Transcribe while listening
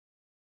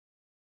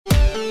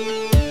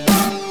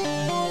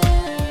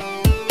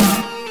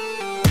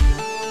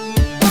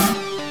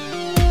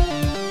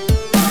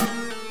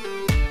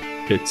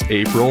It's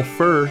April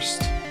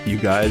 1st. You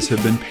guys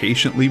have been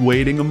patiently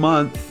waiting a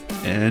month,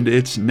 and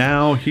it's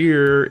now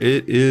here.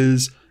 It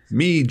is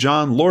me,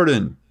 John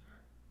Lorden.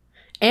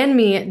 And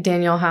me,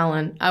 Danielle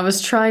Hallen. I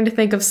was trying to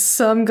think of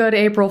some good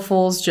April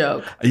Fool's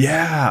joke.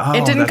 Yeah.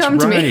 It didn't come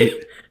to me.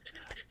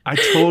 I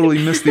totally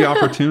missed the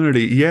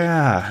opportunity.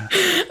 Yeah.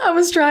 I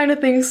was trying to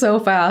think so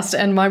fast,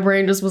 and my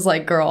brain just was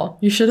like, girl,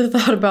 you should have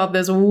thought about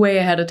this way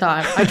ahead of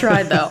time. I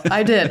tried, though.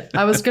 I did.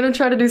 I was going to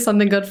try to do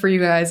something good for you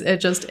guys. It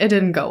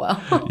didn't go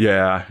well.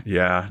 Yeah.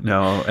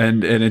 No.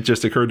 And it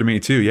just occurred to me,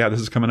 too. Yeah, this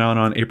is coming out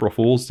on April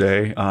Fool's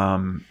Day.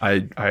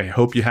 I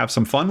hope you have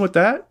some fun with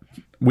that.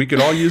 We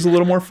could all use a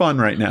little more fun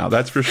right now.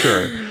 That's for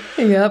sure.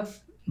 Yep.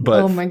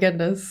 But, oh my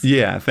goodness.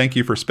 Yeah, thank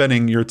you for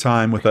spending your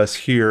time with us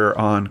here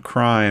on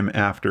Crime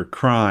After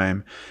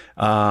Crime.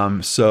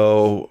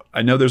 So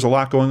I know there's a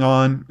lot going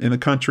on in the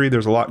country.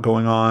 There's a lot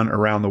going on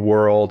around the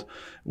world.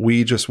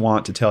 We just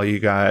want to tell you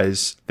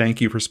guys,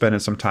 thank you for spending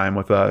some time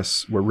with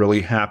us. We're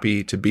really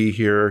happy to be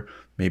here,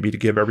 maybe to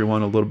give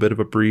everyone a little bit of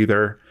a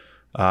breather.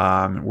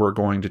 We're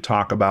going to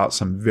talk about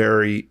some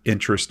very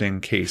interesting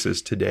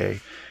cases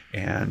today.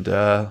 And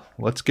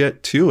let's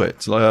get to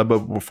it. But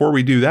before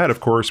we do that, of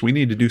course, we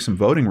need to do some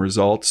voting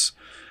results.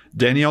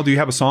 Danielle, do you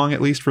have a song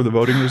at least for the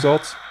voting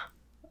results?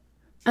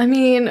 I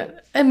mean,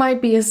 it might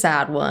be a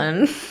sad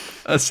one.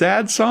 A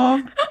sad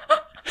song?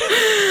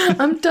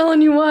 I'm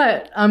telling you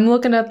what. I'm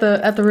looking at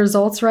the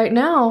results right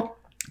now.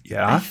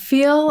 Yeah. I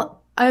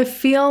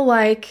feel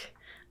like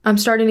I'm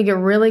starting to get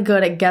really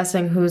good at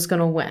guessing who's going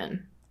to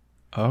win.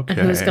 Okay.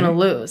 And who's going to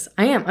lose.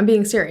 I'm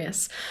being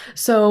serious.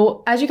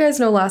 So, as you guys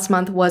know, last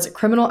month was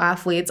criminal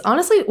athletes.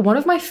 Honestly, one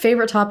of my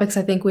favorite topics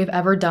I think we've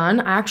ever done.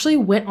 I actually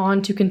went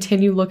on to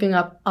continue looking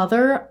up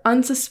other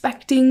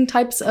unsuspecting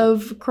types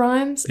of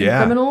crimes and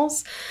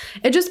criminals.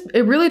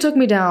 It really took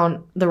me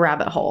down the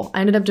rabbit hole.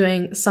 I ended up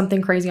doing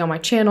something crazy on my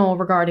channel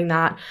regarding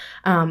that.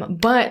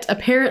 But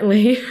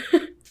apparently,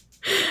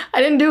 I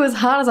didn't do as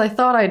hot as I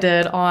thought I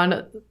did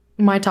on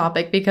my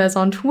topic, because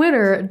on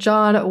Twitter,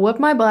 John whipped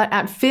my butt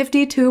at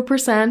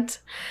 52%,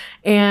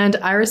 and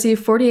I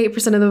received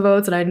 48% of the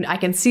votes, and I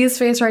can see his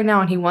face right now,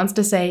 and he wants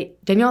to say,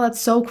 Danielle,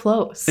 that's so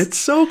close. It's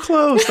so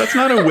close. That's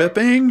not a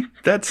whipping.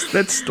 That's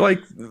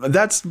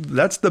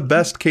the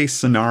best case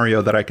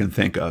scenario that I can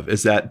think of,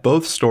 is that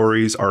both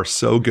stories are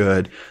so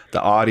good.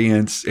 The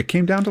audience, it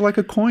came down to like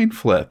a coin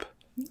flip.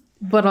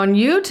 But on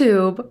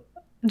YouTube,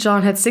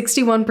 John had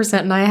 61%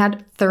 and I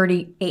had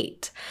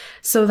 38%.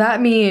 So that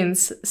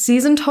means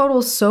season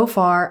totals so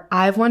far,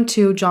 I've won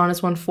 2, John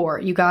has won 4.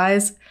 You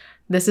guys,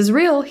 this is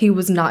real. He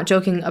was not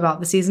joking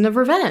about the season of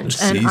revenge.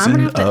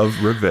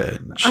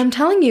 Revenge. I'm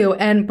telling you.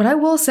 But I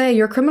will say,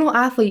 your criminal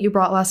athlete you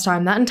brought last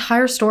time, that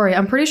entire story,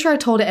 I'm pretty sure I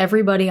told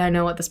everybody I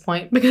know at this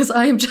point, because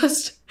I am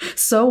just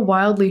so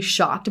wildly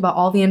shocked about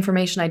all the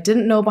information I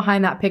didn't know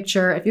behind that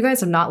picture. If you guys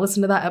have not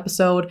listened to that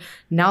episode,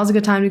 now's a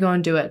good time to go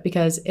and do it,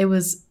 because it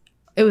was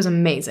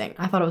amazing.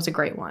 I thought it was a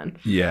great one.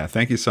 Yeah,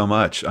 thank you so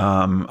much.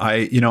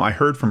 I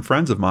heard from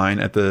friends of mine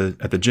at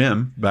the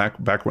gym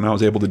back when I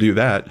was able to do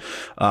that,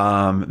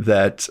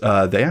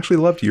 that they actually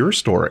loved your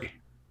story.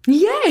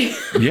 Yay!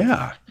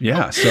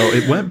 Yeah. So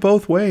it went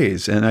both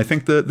ways, and I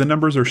think the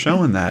numbers are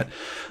showing that.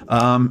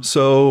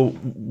 So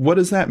what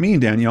does that mean,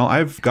 Danielle?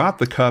 I've got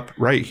the cup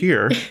right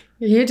here.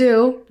 You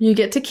do. You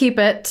get to keep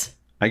it.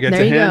 I get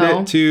to hand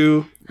it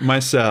to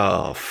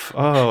myself.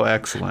 Oh,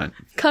 excellent.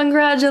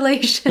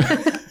 Congratulations.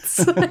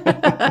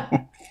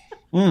 I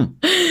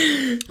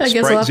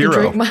guess I'll have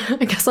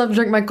to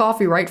drink my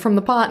coffee right from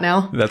the pot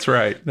now. That's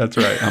right.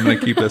 I'm going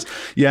to keep this.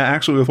 Yeah,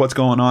 actually, with what's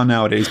going on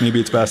nowadays, maybe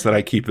it's best that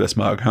I keep this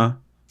mug, huh?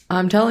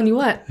 I'm telling you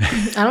what.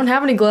 I don't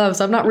have any gloves.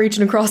 I'm not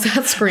reaching across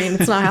that screen.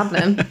 It's not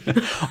happening.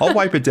 I'll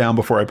wipe it down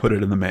before I put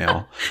it in the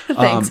mail.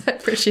 Thanks. I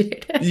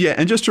appreciate it. Yeah,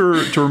 and just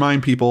to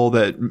remind people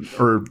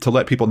or to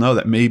let people know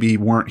that maybe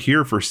weren't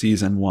here for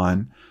season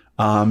 1,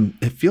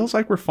 it feels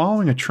like we're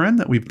following a trend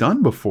that we've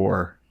done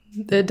before.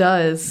 It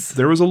does.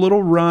 There was a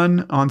little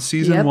run on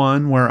season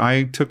 1 where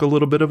I took a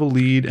little bit of a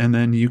lead, and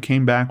then you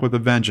came back with a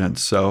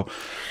vengeance. So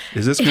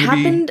is this going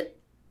to be...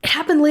 It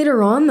happened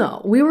later on,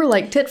 though. We were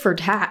like tit for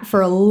tat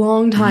for a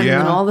long time. Yeah.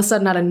 And then all of a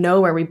sudden, out of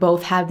nowhere, we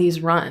both had these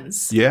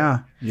runs. Yeah.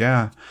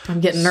 I'm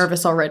getting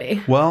nervous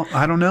already. Well,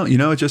 I don't know.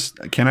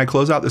 Can I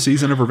close out the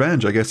season of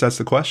revenge? I guess that's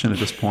the question at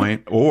this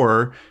point.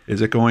 Or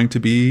is it going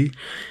to be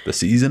the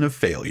season of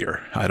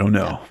failure? I don't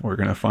know. We're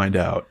going to find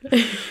out.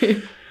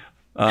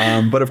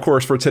 But of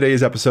course, for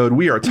today's episode,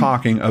 we are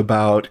talking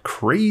about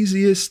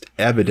craziest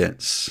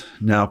evidence.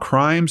 Now,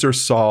 crimes are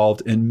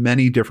solved in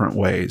many different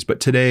ways,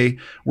 but today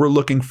we're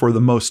looking for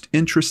the most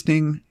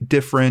interesting,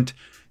 different,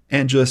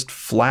 and just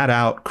flat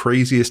out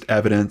craziest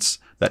evidence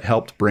that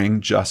helped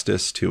bring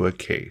justice to a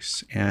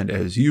case. And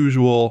as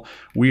usual,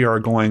 we are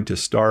going to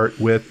start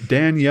with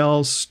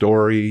Danielle's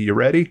story. You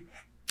ready?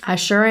 I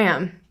sure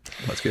am.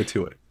 Let's get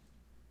to it.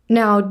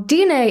 Now,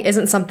 DNA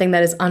isn't something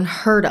that is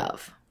unheard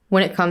of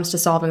when it comes to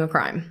solving a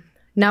crime.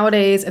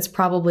 Nowadays, it's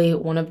probably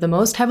one of the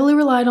most heavily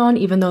relied on,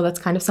 even though that's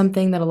kind of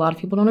something that a lot of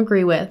people don't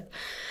agree with.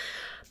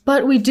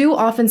 But we do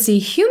often see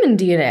human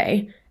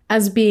DNA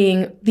as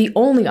being the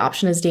only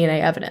option as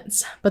DNA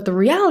evidence. But the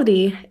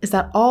reality is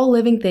that all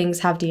living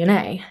things have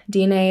DNA.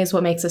 DNA is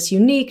what makes us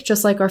unique,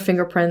 just like our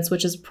fingerprints,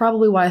 which is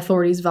probably why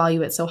authorities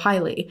value it so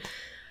highly.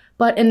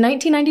 But in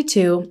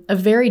 1992, a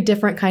very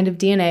different kind of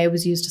DNA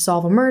was used to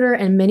solve a murder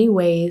in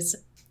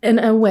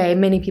a way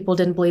many people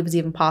didn't believe was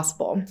even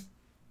possible.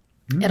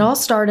 It all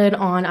started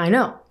on, I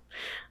know,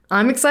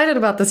 I'm excited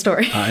about this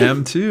story. I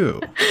am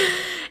too.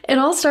 It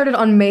all started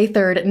on May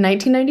 3rd,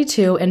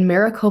 1992 in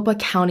Maricopa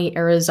County,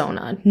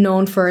 Arizona.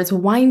 Known for its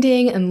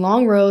winding and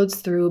long roads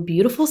through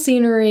beautiful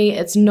scenery,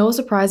 it's no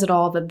surprise at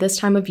all that this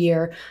time of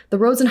year, the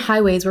roads and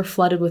highways were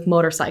flooded with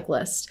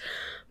motorcyclists.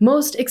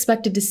 Most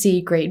expected to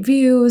see great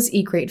views,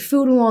 eat great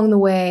food along the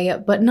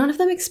way, but none of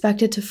them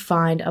expected to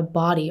find a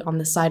body on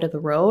the side of the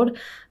road.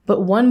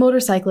 But one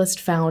motorcyclist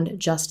found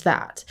just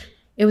that.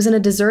 It was in a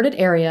deserted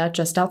area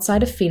just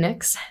outside of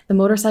Phoenix. The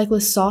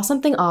motorcyclist saw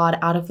something odd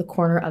out of the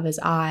corner of his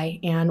eye,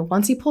 and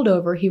once he pulled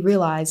over, he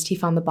realized he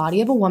found the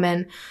body of a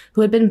woman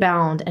who had been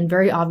bound and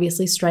very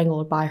obviously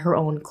strangled by her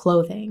own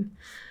clothing.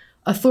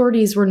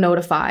 Authorities were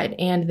notified,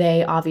 and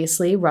they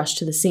obviously rushed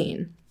to the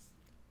scene.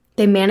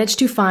 They managed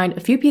to find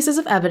a few pieces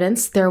of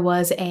evidence. There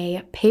was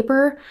a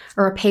pager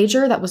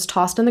that was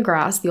tossed in the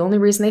grass. The only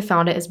reason they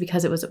found it is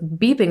because it was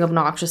beeping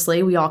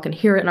obnoxiously. We all can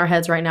hear it in our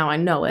heads right now. I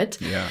know it.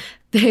 Yeah.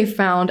 They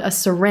found a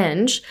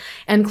syringe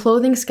and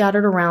clothing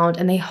scattered around,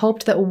 and they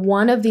hoped that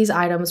one of these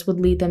items would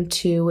lead them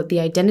to the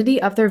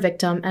identity of their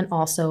victim and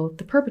also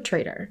the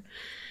perpetrator.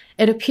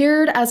 It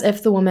appeared as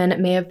if the woman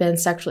may have been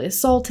sexually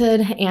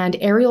assaulted, and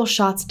aerial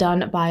shots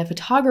done by a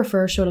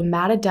photographer showed a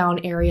matted down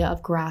area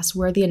of grass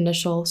where the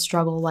initial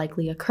struggle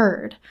likely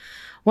occurred.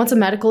 Once a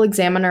medical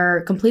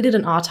examiner completed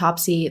an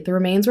autopsy, the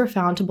remains were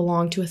found to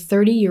belong to a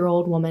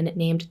 30-year-old woman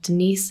named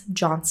Denise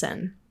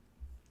Johnson.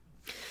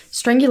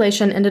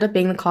 Strangulation ended up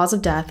being the cause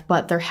of death,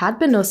 but there had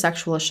been no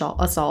sexual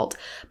assault,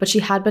 but she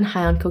had been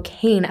high on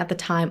cocaine at the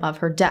time of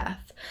her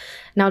death.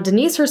 Now,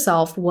 Denise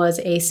herself was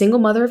a single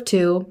mother of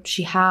two.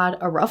 She had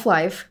a rough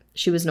life.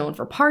 She was known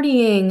for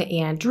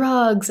partying and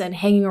drugs and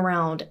hanging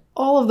around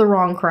all of the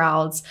wrong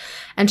crowds,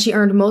 and she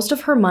earned most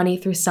of her money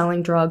through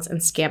selling drugs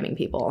and scamming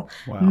people.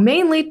 Wow.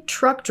 Mainly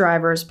truck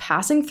drivers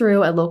passing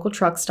through at local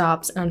truck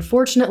stops, and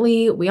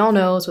unfortunately, we all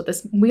know what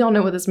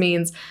this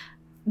means.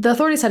 The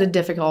authorities had a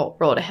difficult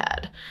road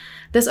ahead.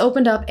 This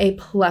opened up a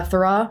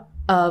plethora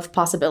of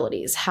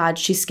possibilities. Had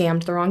she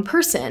scammed the wrong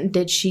person?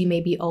 Did she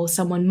maybe owe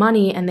someone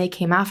money and they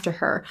came after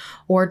her?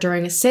 Or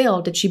during a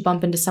sale, did she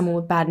bump into someone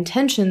with bad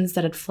intentions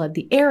that had fled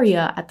the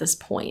area at this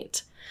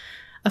point?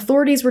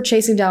 Authorities were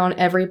chasing down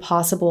every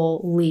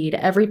possible lead,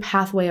 every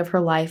pathway of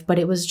her life, but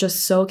it was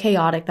just so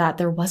chaotic that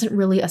there wasn't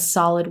really a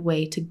solid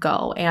way to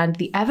go, and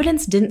the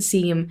evidence didn't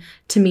seem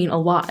to mean a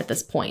lot at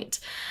this point.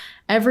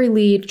 Every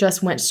lead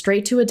just went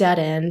straight to a dead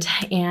end,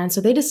 and so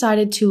they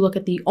decided to look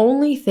at the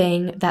only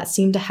thing that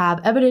seemed to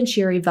have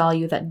evidentiary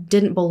value that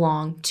didn't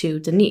belong to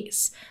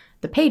Denise,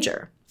 the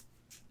pager.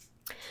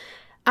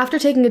 After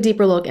taking a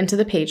deeper look into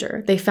the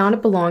pager, they found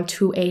it belonged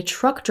to a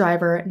truck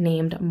driver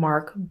named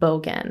Mark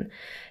Bogan.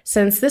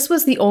 Since this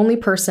was the only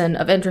person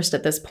of interest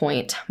at this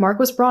point, Mark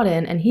was brought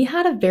in, and he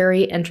had a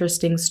very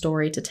interesting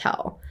story to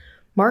tell.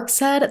 Mark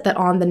said that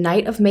on the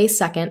night of May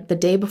 2nd, the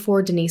day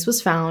before Denise was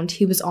found,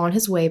 he was on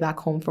his way back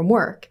home from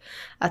work.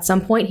 At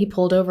some point, he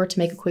pulled over to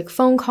make a quick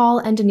phone call,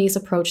 and Denise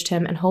approached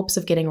him in hopes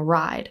of getting a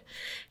ride.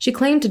 She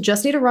claimed to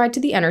just need a ride to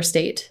the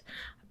interstate,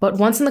 but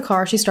once in the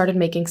car, she started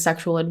making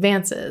sexual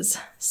advances.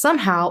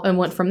 Somehow, and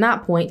went from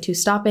that point to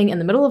stopping in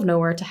the middle of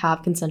nowhere to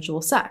have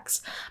consensual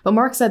sex. But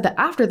Mark said that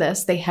after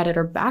this, they headed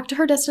her back to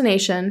her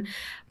destination,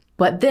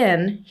 but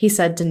then he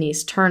said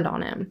Denise turned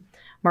on him.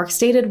 Mark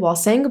stated while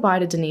saying goodbye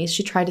to Denise,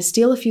 she tried to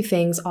steal a few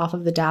things off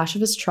of the dash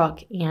of his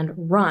truck and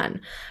run.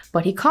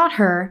 But he caught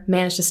her,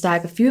 managed to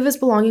stag a few of his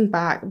belongings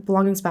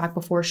back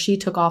before she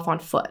took off on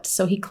foot.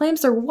 So he claims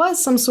there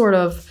was some sort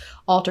of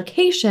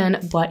altercation,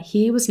 but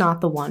he was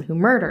not the one who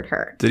murdered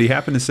her. Did he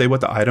happen to say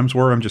what the items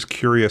were? I'm just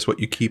curious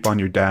what you keep on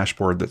your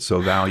dashboard that's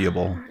so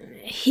valuable.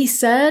 He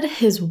said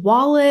his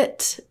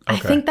wallet. Okay. I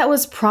think that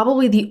was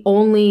probably the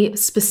only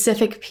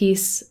specific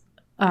piece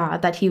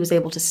that he was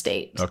able to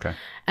state. Okay.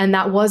 And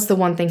that was the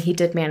one thing he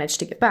did manage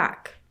to get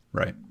back.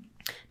 Right.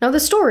 Now, the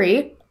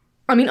story,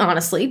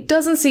 honestly,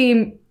 doesn't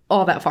seem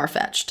all that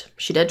far-fetched.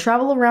 She did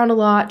travel around a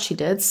lot. She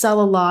did sell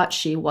a lot.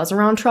 She was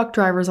around truck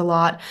drivers a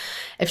lot.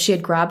 If she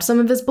had grabbed some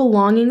of his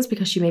belongings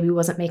because she maybe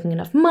wasn't making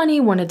enough money,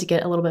 wanted to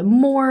get a little bit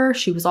more,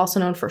 she was also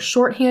known for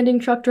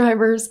shorthanding truck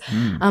drivers.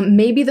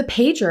 Maybe the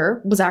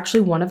pager was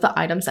actually one of the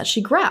items that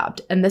she grabbed.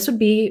 And this would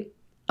be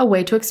a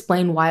way to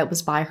explain why it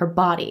was by her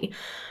body.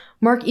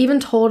 Mark even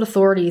told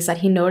authorities that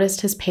he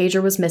noticed his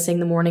pager was missing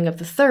the morning of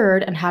the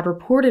 3rd and had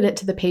reported it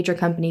to the pager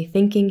company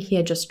thinking he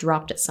had just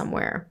dropped it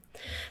somewhere.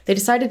 They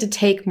decided to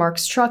take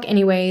Mark's truck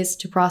anyways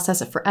to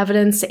process it for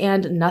evidence,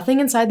 and nothing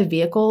inside the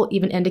vehicle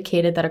even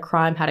indicated that a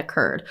crime had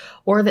occurred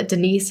or that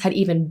Denise had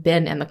even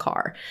been in the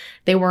car.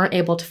 They weren't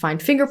able to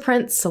find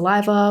fingerprints,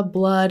 saliva,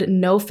 blood,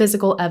 no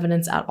physical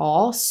evidence at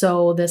all.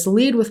 So this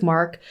lead with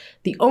Mark,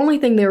 the only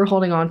thing they were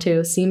holding on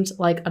to, seemed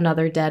like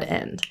another dead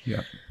end.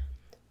 Yeah.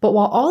 But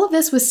while all of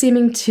this was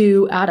seeming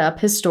to add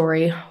up his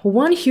story,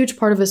 one huge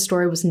part of his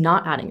story was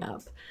not adding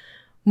up.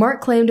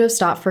 Mark claimed to have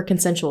stopped for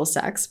consensual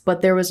sex,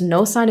 but there was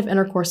no sign of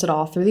intercourse at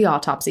all through the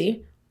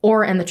autopsy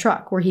or in the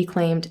truck where he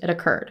claimed it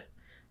occurred.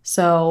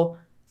 So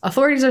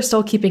authorities are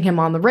still keeping him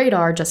on the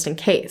radar just in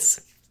case.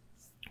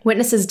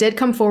 Witnesses did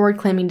come forward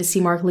claiming to see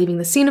Mark leaving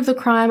the scene of the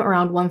crime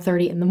around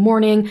 1:30 in the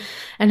morning,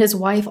 and his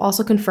wife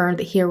also confirmed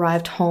that he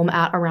arrived home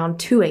at around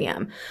 2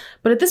 a.m.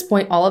 But at this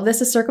point, all of this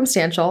is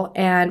circumstantial,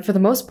 and for the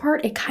most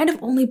part, it kind of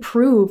only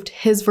proved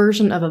his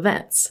version of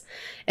events.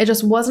 It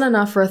just wasn't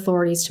enough for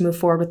authorities to move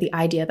forward with the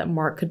idea that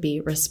Mark could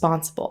be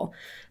responsible.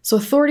 So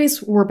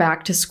authorities were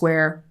back to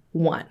square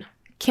one.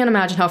 Can't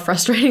imagine how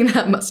frustrating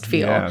that must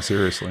feel. Yeah,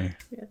 seriously.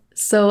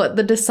 So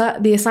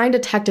the assigned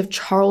detective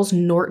Charles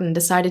Norton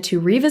decided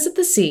to revisit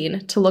the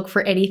scene to look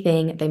for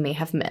anything they may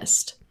have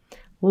missed.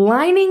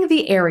 Lining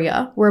the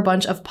area were a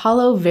bunch of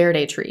Palo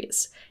Verde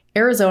trees,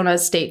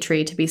 Arizona's state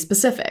tree to be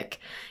specific.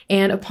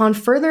 And upon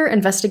further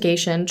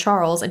investigation,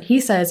 Charles, and he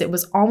says it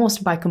was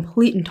almost by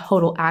complete and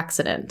total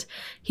accident,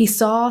 he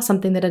saw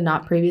something that had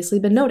not previously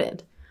been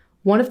noted.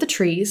 One of the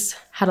trees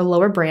had a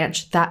lower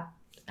branch that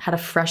had a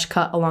fresh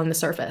cut along the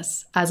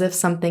surface, as if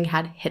something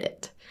had hit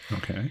it.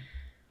 Okay.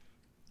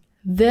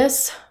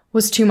 This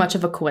was too much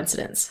of a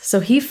coincidence, so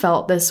he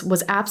felt this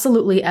was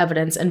absolutely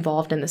evidence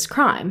involved in this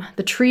crime.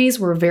 The trees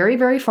were very,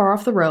 very far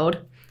off the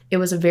road. It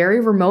was a very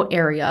remote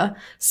area.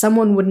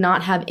 Someone would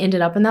not have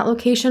ended up in that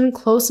location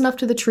close enough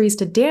to the trees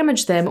to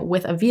damage them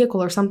with a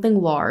vehicle or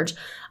something large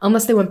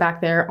unless they went back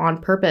there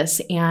on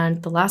purpose,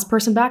 and the last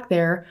person back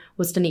there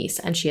was Denise,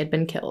 and she had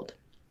been killed.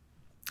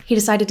 He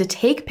decided to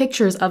take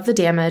pictures of the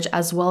damage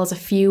as well as a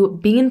few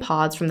bean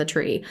pods from the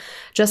tree,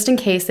 just in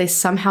case they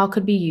somehow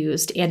could be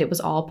used and it was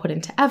all put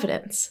into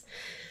evidence.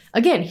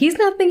 Again, he's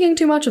not thinking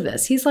too much of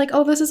this. He's like,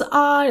 oh, this is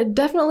odd, it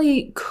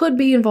definitely could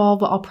be involved,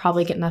 but I'll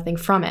probably get nothing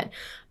from it.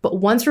 But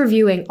once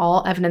reviewing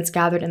all evidence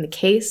gathered in the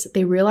case,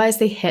 they realized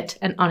they hit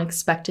an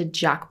unexpected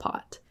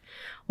jackpot.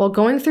 While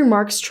going through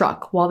Mark's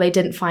truck, while they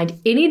didn't find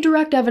any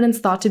direct evidence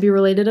thought to be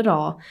related at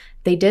all,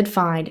 they did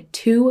find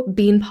 2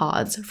 bean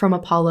pods from a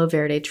Palo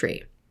Verde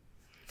tree.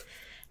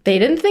 They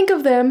didn't think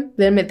of them.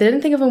 They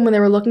didn't think of them when they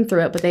were looking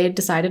through it, but they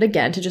decided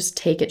again to just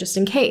take it just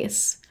in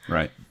case.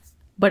 Right.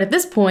 But at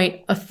this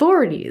point,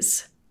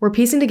 authorities were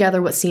piecing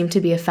together what seemed to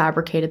be a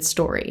fabricated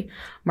story.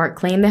 Mark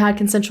claimed they had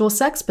consensual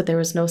sex, but there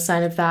was no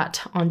sign of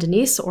that on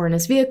Denise or in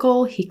his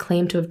vehicle. He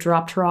claimed to have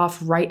dropped her off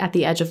right at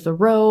the edge of the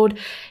road,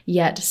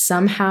 yet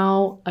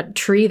somehow a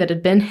tree that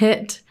had been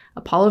hit,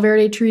 a Palo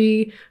Verde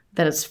tree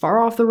that is far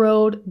off the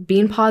road,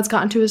 bean pods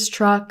got into his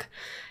truck.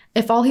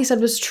 If all he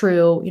said was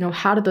true,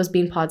 how did those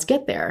bean pods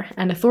get there?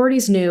 And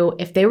authorities knew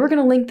if they were going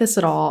to link this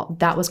at all,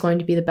 that was going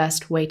to be the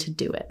best way to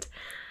do it.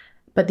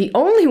 But the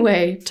only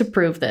way to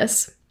prove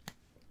this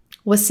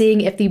was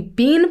seeing if the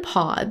bean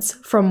pods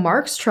from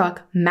Mark's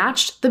truck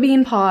matched the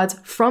bean pods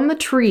from the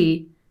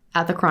tree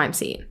at the crime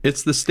scene.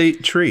 It's the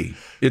state tree.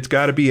 It's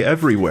got to be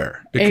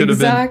everywhere. It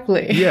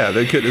Exactly. Could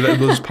have been, yeah,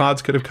 those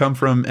pods could have come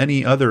from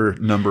any other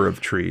number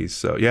of trees.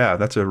 So yeah,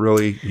 that's a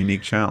really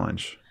unique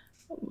challenge.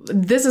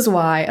 This is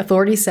why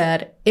authorities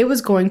said it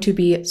was going to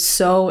be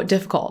so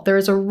difficult. There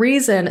is a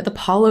reason the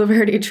Palo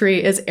Verde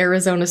tree is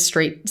Arizona's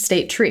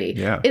state tree.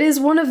 Yeah. It is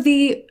one of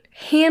the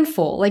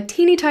handful, like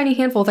teeny tiny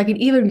handfuls that can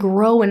even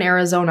grow in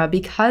Arizona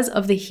because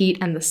of the heat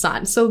and the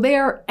sun. So they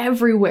are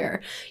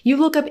everywhere. You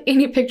look up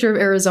any picture of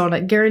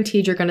Arizona,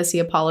 guaranteed you're going to see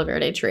a Palo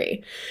Verde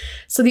tree.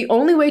 So the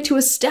only way to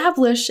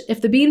establish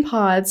if the bean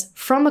pods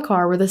from the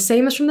car were the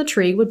same as from the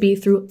tree would be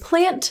through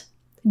plant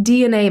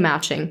DNA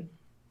matching,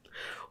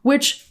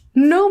 which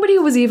nobody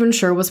was even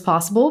sure was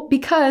possible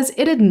because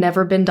it had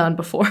never been done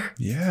before.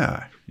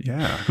 Yeah.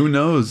 Who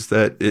knows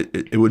that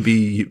it would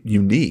be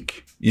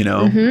unique,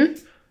 Mm-hmm.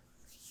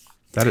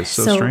 That is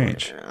so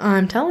strange.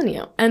 I'm telling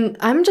you. And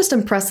I'm just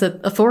impressed that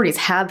authorities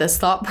had this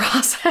thought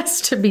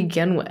process to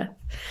begin with.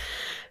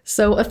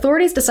 So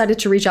authorities decided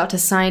to reach out to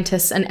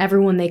scientists and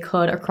everyone they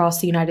could across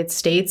the United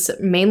States,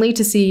 mainly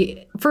to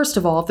see, first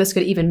of all, if this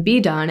could even be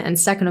done, and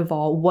second of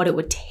all, what it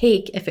would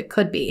take if it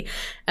could be.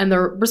 And the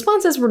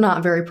responses were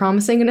not very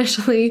promising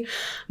initially.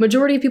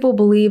 Majority of people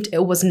believed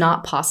it was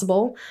not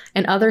possible,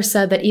 and others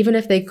said that even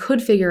if they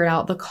could figure it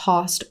out, the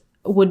cost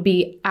would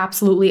be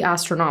absolutely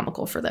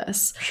astronomical for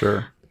this.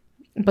 Sure.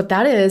 But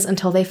that is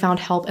until they found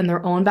help in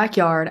their own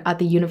backyard at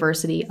the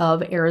University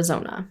of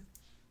Arizona.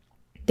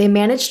 They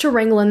managed to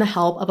wrangle in the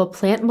help of a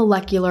plant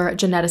molecular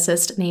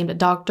geneticist named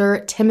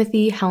Dr.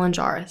 Timothy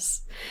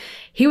Helangaris.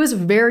 He was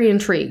very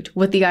intrigued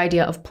with the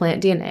idea of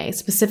plant DNA,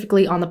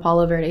 specifically on the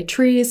Palo Verde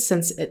trees,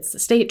 since it's the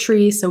state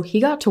tree, so he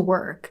got to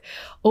work.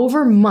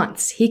 Over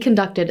months, he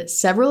conducted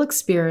several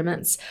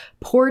experiments,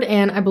 poured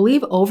in, I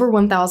believe, over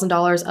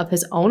 $1,000 of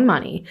his own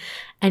money,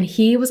 and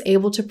he was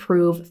able to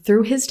prove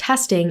through his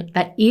testing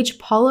that each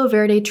Palo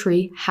Verde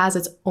tree has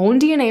its own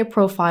DNA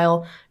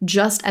profile,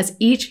 just as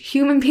each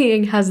human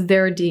being has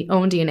their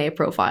own DNA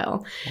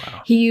profile.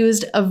 Wow. He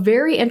used a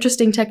very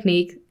interesting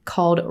technique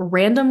called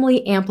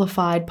randomly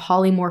amplified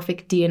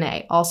polymorphic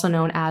DNA, also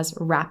known as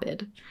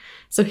RAPID.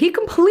 So he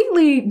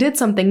completely did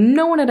something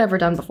no one had ever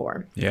done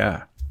before.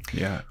 Yeah.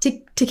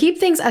 To keep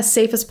things as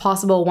safe as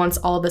possible once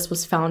all of this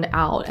was found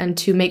out, and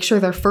to make sure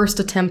their first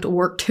attempt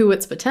worked to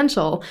its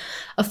potential,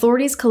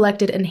 authorities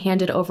collected and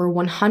handed over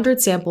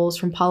 100 samples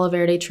from Palo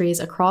Verde trees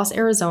across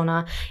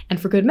Arizona, and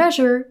for good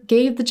measure,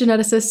 gave the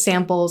geneticist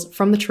samples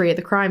from the tree at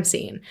the crime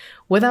scene,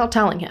 without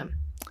telling him.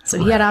 So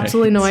he had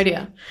absolutely no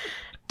idea.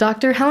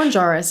 Dr.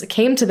 Helanjaris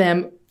came to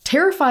them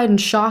terrified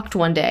and shocked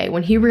one day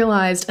when he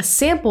realized a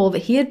sample that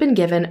he had been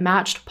given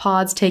matched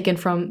pods taken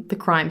from the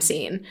crime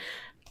scene.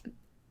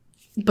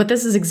 But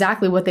this is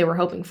exactly what they were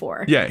hoping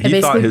for. Yeah,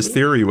 he thought his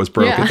theory was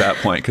broke at that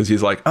point because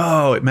he's like,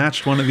 oh, it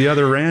matched one of the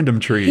other random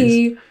trees.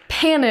 He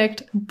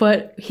panicked,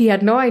 but he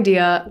had no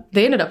idea.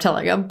 They ended up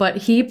telling him, but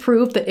he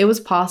proved that it was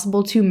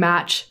possible to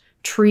match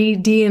tree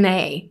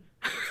DNA.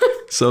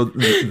 So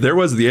there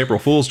was the April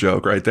Fool's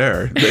joke right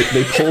there.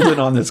 They pulled it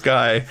on this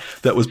guy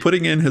that was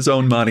putting in his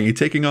own money,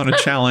 taking on a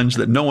challenge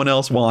that no one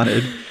else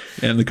wanted,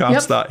 and the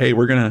cops thought, "Hey,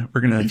 we're gonna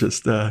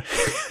just we're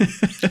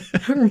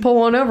gonna pull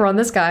one over on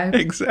this guy."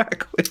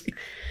 Exactly.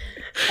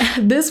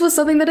 This was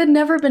something that had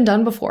never been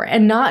done before,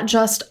 and not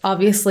just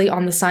obviously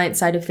on the science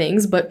side of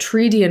things, but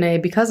tree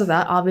DNA, because of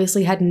that,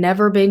 obviously had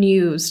never been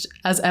used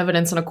as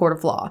evidence in a court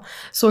of law.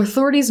 So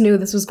authorities knew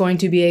this was going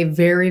to be a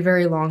very,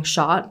 very long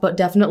shot, but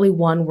definitely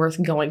one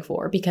worth going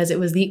for, because it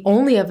was the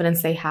only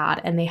evidence they had,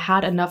 and they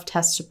had enough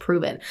tests to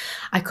prove it.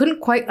 I couldn't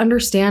quite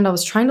understand. I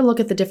was trying to look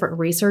at the different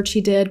research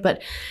he did,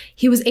 but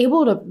he was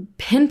able to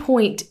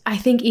pinpoint, I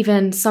think,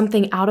 even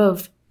something out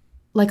of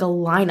like a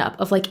lineup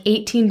of like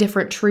 18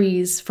 different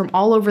trees from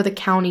all over the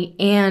county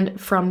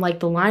and from like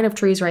the line of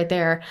trees right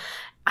there.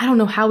 I don't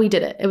know how he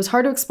did it. It was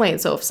hard to explain.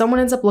 So if someone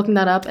ends up looking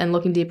that up and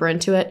looking deeper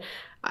into it,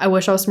 I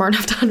wish I was smart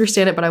enough to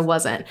understand it, but I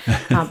wasn't.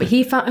 But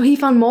he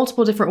found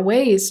multiple different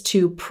ways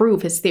to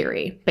prove his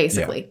theory,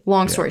 basically.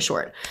 Long story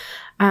short.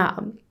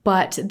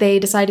 But they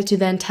decided to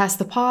then test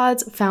the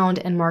pods found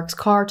in Mark's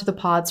car to the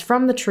pods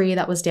from the tree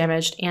that was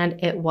damaged, and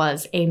it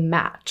was a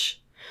match.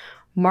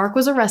 Mark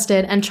was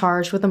arrested and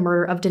charged with the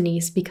murder of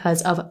Denise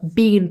because of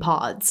bean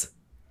pods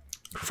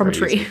from a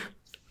tree.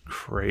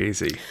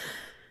 Crazy.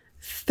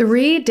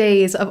 3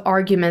 days of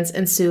arguments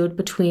ensued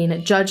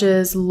between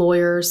judges,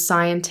 lawyers,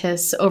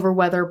 scientists over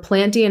whether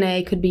plant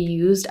DNA could be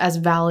used as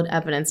valid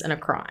evidence in a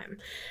crime.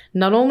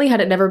 Not only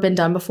had it never been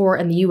done before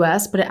in the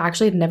US, but it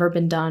actually had never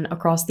been done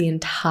across the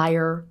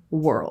entire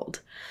world.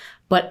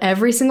 But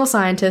every single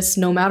scientist,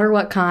 no matter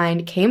what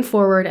kind, came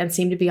forward and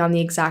seemed to be on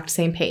the exact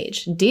same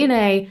page.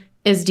 DNA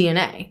is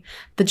DNA.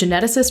 The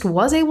geneticist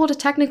was able to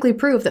technically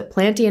prove that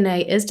plant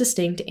DNA is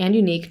distinct and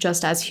unique,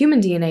 just as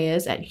human DNA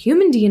is, and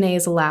human DNA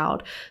is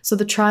allowed. So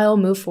the trial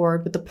moved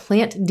forward with the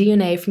plant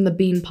DNA from the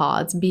bean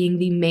pods being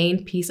the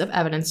main piece of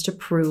evidence to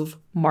prove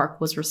Mark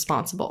was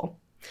responsible.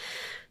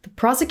 The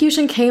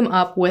prosecution came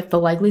up with the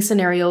likely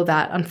scenario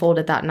that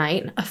unfolded that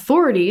night.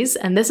 Authorities,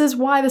 and this is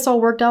why this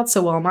all worked out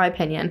so well in my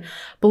opinion,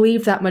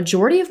 believe that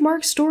majority of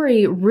Mark's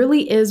story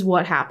really is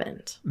what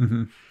happened.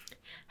 Mm-hmm.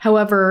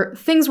 However,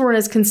 things weren't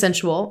as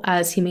consensual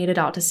as he made it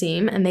out to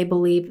seem, and they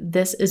believe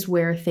this is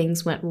where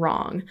things went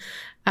wrong.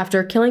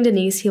 After killing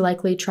Denise, he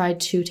likely tried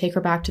to take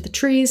her back to the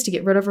trees to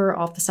get rid of her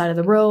off the side of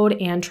the road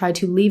and tried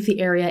to leave the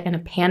area in a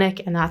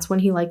panic, and that's when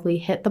he likely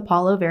hit the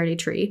Palo Verde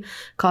tree,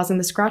 causing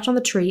the scratch on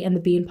the tree and the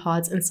bean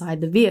pods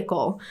inside the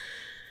vehicle.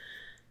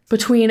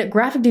 Between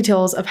graphic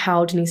details of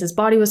how Denise's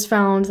body was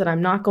found that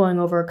I'm not going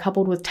over,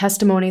 coupled with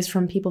testimonies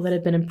from people that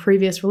had been in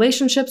previous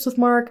relationships with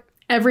Mark,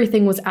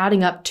 everything was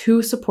adding up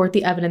to support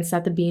the evidence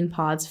that the bean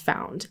pods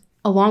found,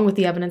 along with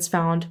the evidence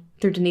found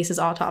through Denise's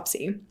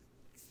autopsy.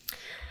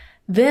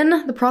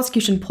 Then the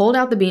prosecution pulled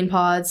out the bean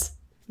pods,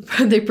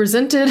 they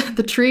presented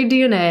the tree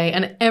DNA,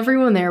 and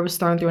everyone there was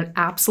thrown through an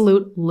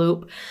absolute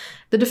loop.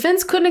 The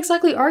defense couldn't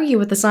exactly argue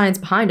with the science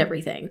behind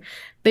everything.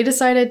 They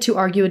decided to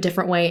argue a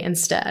different way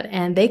instead,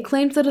 and they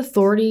claimed that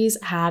authorities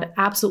had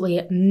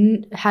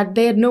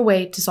no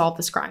way to solve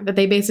this crime, that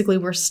they basically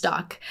were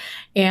stuck.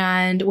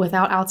 And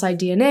without outside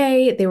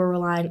DNA, they were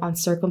relying on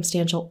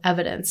circumstantial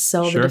evidence.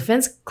 So the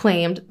defense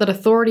claimed that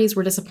authorities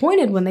were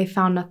disappointed when they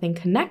found nothing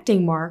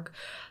connecting Mark,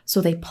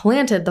 so they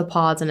planted the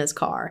pods in his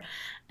car.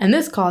 And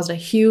this caused a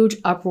huge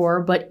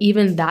uproar, but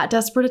even that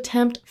desperate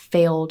attempt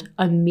failed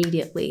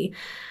immediately.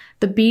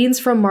 The beans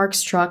from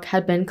Mark's truck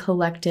had been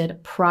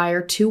collected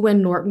prior to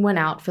when Norton went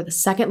out for the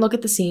second look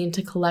at the scene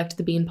to collect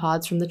the bean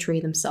pods from the tree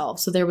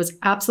themselves. So there was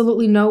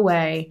absolutely no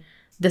way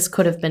this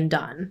could have been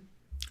done.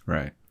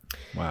 Right.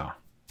 Wow.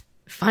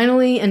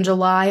 Finally, in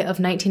July of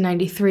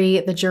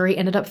 1993, the jury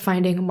ended up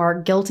finding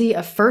Mark guilty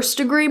of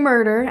first-degree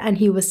murder, and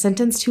he was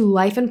sentenced to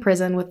life in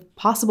prison with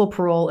possible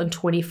parole in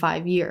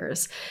 25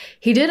 years.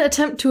 He did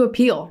attempt to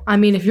appeal. I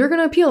mean, if you're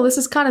going to appeal, this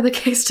is kind of the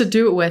case to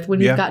do it with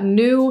when you've got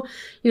new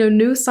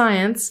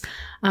science,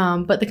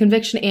 but the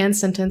conviction and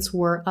sentence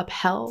were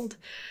upheld.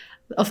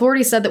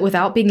 Authorities said that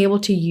without being able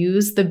to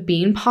use the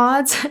bean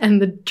pods and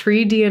the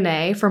tree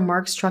DNA from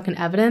Mark's truck in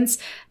evidence,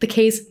 the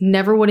case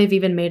never would have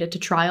even made it to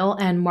trial,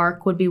 and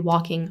Mark would be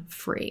walking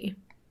free.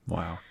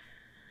 Wow.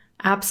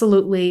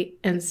 Absolutely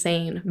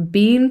insane.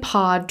 Bean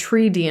pod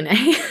tree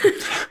DNA.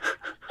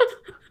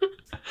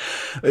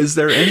 Is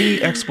there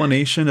any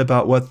explanation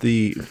about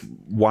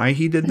why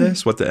he did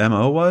this, what the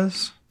MO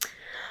was?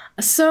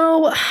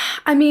 So,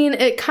 I mean,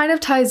 it kind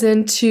of ties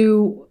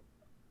into...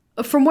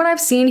 From what I've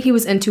seen, he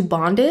was into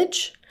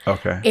bondage.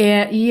 Okay.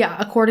 And yeah,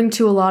 according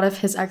to a lot of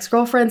his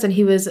ex-girlfriends, and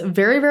he was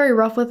very, very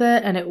rough with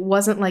it, and it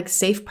wasn't like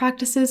safe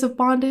practices of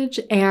bondage,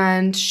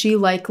 and she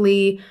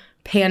likely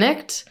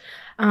panicked.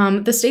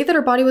 The state that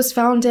her body was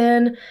found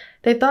in,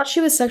 they thought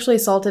she was sexually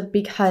assaulted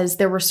because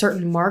there were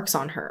certain marks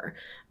on her.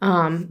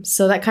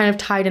 So that kind of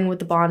tied in with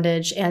the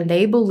bondage, and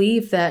they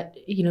believe that,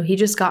 he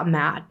just got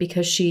mad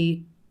because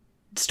she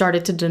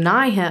started to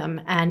deny him,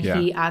 and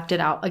he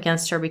acted out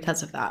against her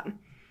because of that.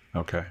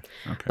 Okay.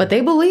 But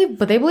they believe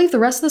the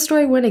rest of the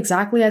story went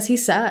exactly as he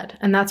said.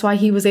 And that's why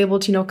he was able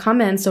to,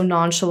 come in so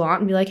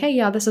nonchalant and be like, hey,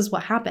 yeah, this is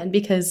what happened.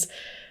 Because,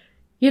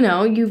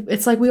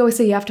 it's like we always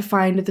say, you have to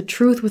find the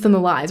truth within the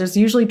lies. There's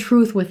usually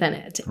truth within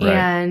it. Right.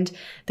 And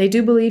they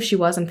do believe she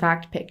was, in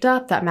fact, picked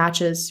up. That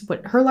matches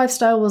what her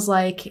lifestyle was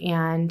like.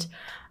 And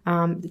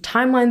the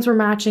timelines were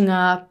matching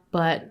up,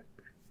 but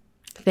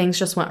things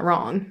just went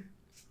wrong.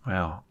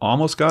 Wow.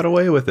 Almost got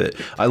away with it.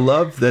 I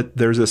love that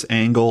there's this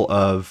angle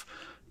of,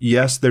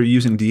 yes, they're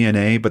using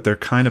DNA, but they're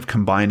kind of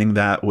combining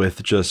that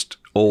with just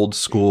old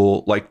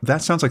school. Like,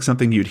 that sounds like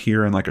something you'd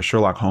hear in like a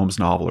Sherlock Holmes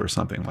novel or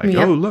something. Like,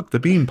 oh, look, the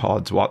bean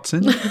pods,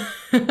 Watson.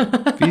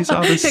 These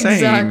are the same.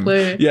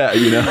 Exactly. Yeah,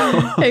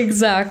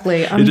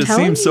 Exactly. It just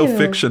seems so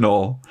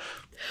fictional.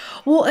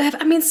 Well,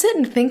 sit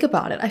and think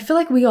about it. I feel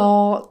like we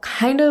all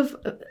kind of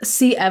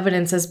see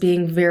evidence as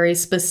being very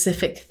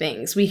specific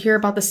things. We hear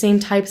about the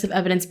same types of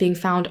evidence being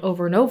found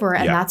over and over.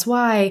 And that's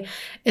why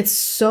it's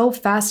so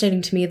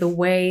fascinating to me the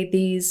way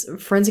these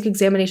forensic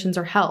examinations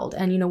are held.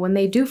 And, when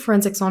they do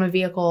forensics on a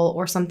vehicle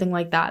or something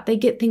like that, they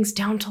get things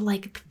down to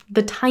like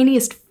the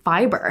tiniest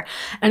fiber.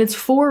 And it's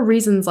for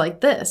reasons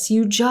like this.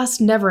 You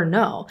just never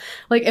know.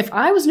 Like, if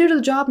I was new to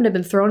the job and had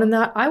been thrown in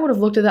that, I would have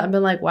looked at that and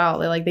been like, wow,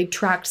 they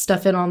tracked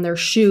stuff in on their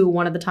shoe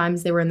one of the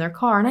times they were in their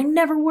car, and I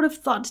never would have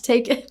thought to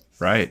take it.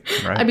 Right.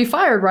 I'd be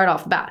fired right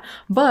off the bat.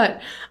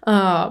 But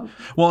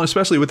well,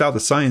 especially without the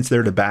science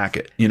there to back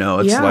it.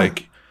 It's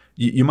like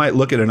you might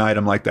look at an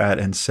item like that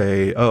and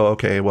say, oh,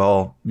 okay,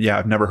 well, yeah,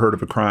 I've never heard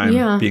of a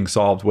crime being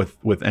solved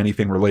with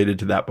anything related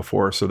to that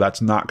before, so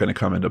that's not going to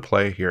come into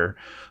play here.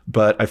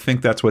 But I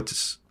think that's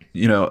what's,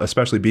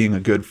 especially being a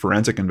good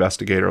forensic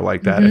investigator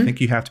like that, I think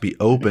you have to be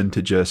open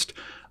to just,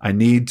 I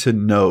need to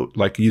note,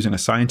 like using a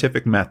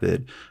scientific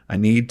method, I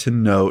need to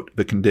note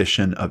the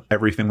condition of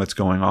everything that's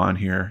going on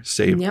here,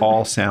 save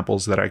all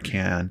samples that I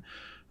can.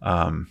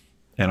 And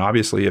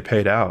obviously it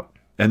paid out.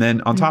 And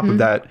then on top of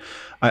that,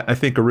 I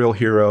think a real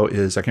hero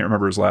is, I can't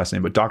remember his last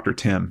name, but Dr.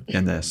 Tim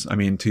in this. I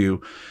mean,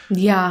 to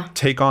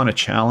take on a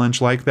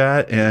challenge like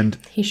that. And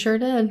he sure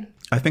did.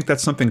 I think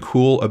that's something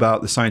cool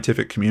about the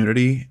scientific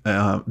community,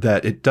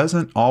 that it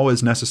doesn't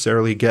always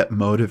necessarily get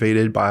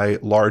motivated by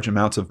large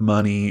amounts of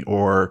money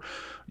or,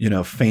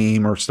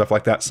 fame or stuff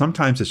like that.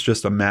 Sometimes it's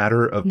just a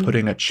matter of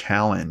putting a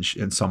challenge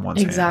in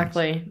someone's hands.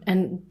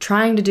 And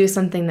trying to do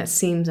something that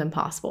seems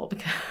impossible.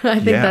 Because I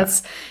think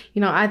that's,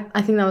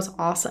 I think that was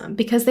awesome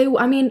because they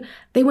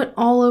went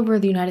all over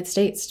the United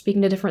States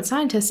speaking to different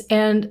scientists,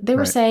 and they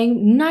were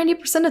saying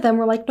 90% of them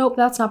were like, nope,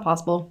 that's not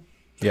possible.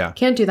 Yeah.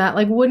 Can't do that.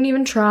 Like, wouldn't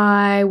even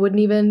try,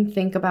 wouldn't even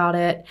think about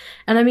it.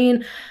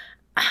 And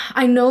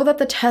I know that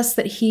the test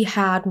that he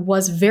had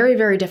was very,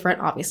 very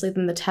different, obviously,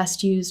 than the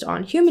test used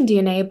on human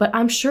DNA, but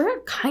I'm sure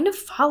it kind of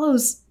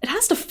it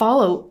has to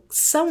follow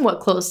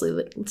somewhat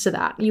closely to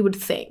that, you would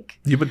think.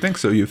 You would think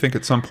so. You think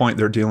at some point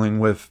they're dealing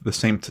with the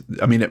same,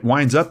 it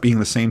winds up being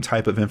the same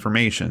type of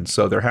information.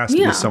 So there has to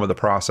be some of the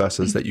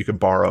processes that you could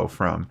borrow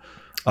from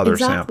other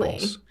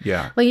samples.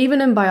 Yeah. Like even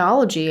in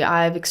biology,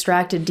 I've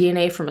extracted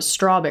DNA from a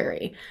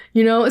strawberry,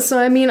 So,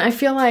 I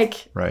feel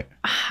like,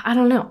 I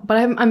don't know, but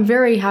I'm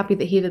very happy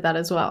that he did that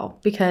as well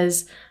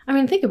because,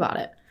 think about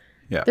it.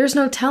 Yeah. There's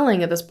no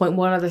telling at this point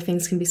what other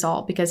things can be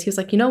solved because he was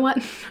like, you know what?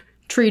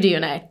 Tree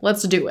DNA.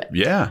 Let's do it.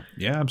 Yeah.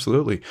 Yeah,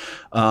 absolutely.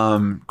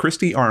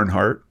 Christy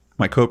Arnhart,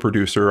 my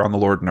co-producer on the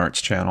Lord and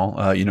Arts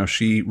channel,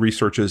 she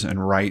researches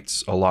and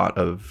writes a lot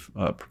of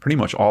pretty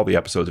much all the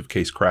episodes of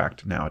Case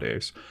Cracked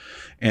nowadays.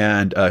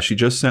 And she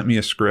just sent me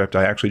a script.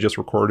 I actually just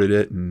recorded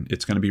it, and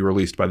it's going to be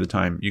released by the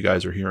time you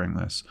guys are hearing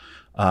this.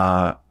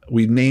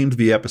 We named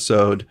the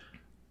episode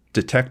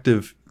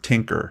Detective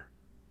Tinker,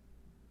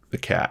 the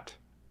Cat.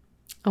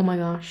 Oh my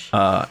gosh.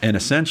 And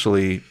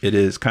essentially, it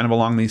is kind of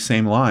along these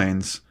same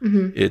lines.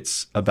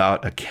 It's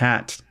about a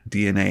cat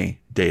DNA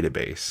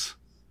database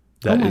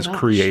that is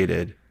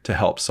created to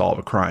help solve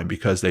a crime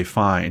because they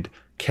find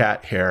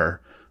cat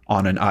hair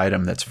on an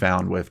item that's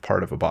found with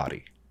part of a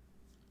body.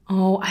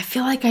 Oh, I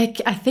feel like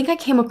I think I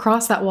came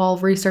across that while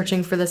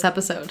researching for this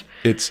episode.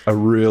 It's a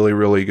really,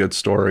 really good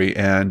story.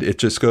 And it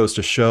just goes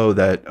to show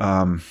that,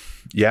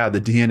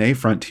 the DNA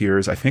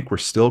frontiers, I think we're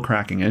still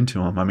cracking into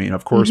them. I mean,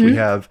 of course, we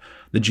have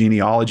the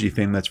genealogy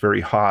thing that's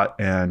very hot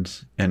and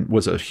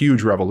was a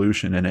huge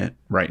revolution in it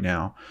right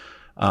now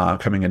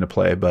coming into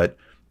play. But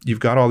you've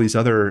got all these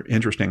other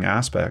interesting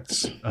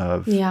aspects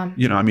of,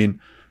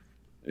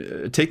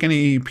 take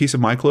any piece of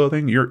my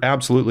clothing, you're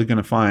absolutely going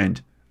to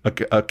find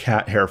a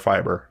cat hair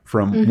fiber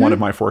from one of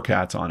my 4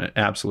 cats on it.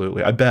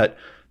 Absolutely. I bet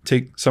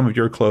take some of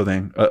your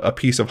clothing, a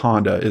piece of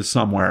Honda is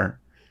somewhere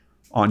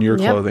on your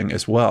clothing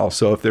as well.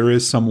 So if there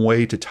is some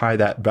way to tie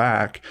that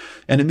back,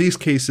 and in these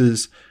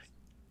cases,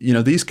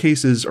 these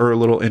cases are a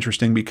little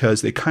interesting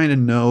because they kind of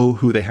know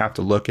who they have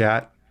to look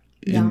at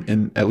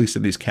in at least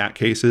in these cat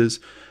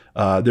cases.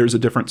 There's a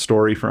different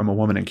story from a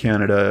woman in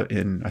Canada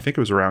I think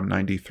it was around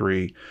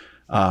 93,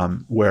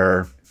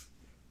 where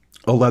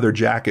a leather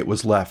jacket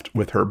was left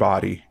with her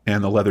body,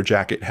 and the leather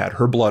jacket had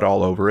her blood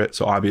all over it.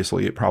 So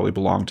obviously it probably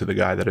belonged to the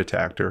guy that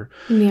attacked her.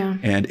 Yeah.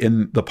 And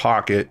in the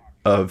pocket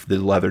of the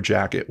leather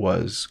jacket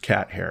was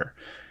cat hair.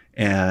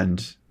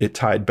 And it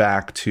tied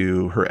back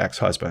to her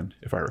ex-husband,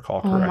 if I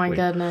recall correctly. Oh my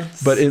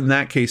goodness. But in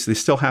that case, they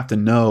still have to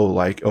know,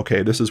 like,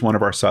 okay, this is one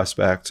of our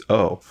suspects.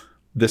 Oh,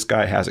 this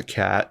guy has a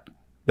cat.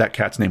 That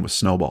cat's name was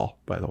Snowball,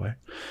 by the way.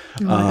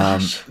 Oh my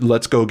gosh.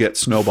 Let's go get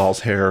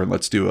Snowball's hair and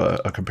let's do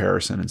a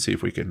comparison and see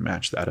if we can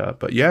match that up.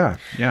 But yeah,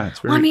 it's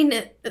very... Well,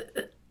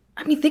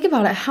 I mean, think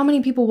about it. How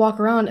many people walk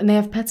around and they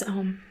have pets at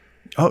home?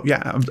 Oh,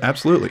 yeah,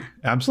 absolutely.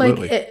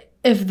 Absolutely. Like,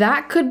 if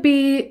that could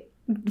be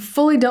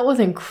fully dealt with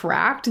and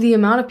cracked, the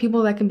amount of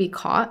people that can be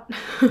caught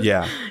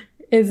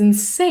is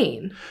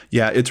insane.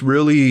 Yeah, it's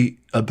really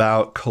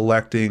about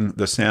collecting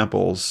the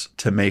samples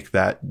to make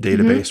that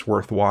database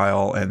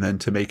worthwhile and then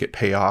to make it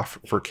pay off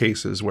for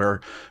cases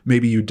where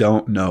maybe you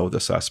don't know the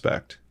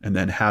suspect. And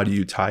then how do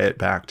you tie it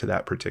back to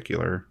that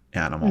particular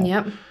animal?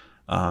 Yep.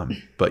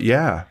 But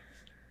yeah,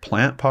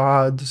 plant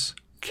pods,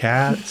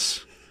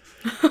 cats...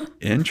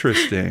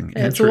 Interesting.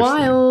 It's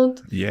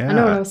wild. Yeah. I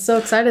know. I was so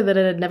excited that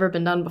it had never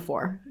been done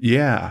before.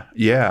 Yeah.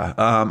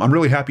 I'm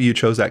really happy you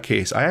chose that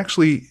case. I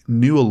actually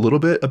knew a little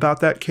bit about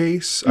that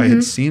case. I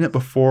had seen it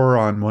before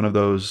on one of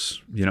those,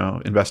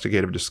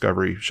 investigative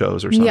discovery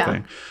shows or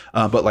something,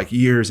 but like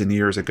years and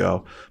years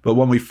ago. But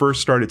when we first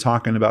started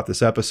talking about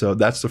this episode,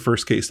 that's the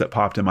first case that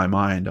popped in my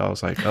mind. I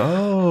was like,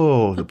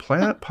 oh, the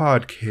plant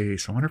pod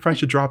case. I wonder if I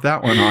should drop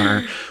that one on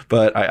her.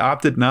 But I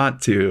opted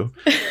not to.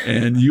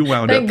 And you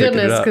wound up picking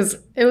it up. Because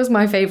it was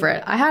my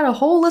favorite. I had a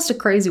whole list of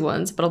crazy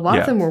ones, but a lot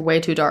of them were way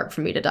too dark for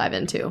me to dive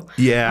into.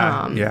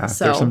 Yeah. There's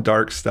some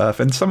dark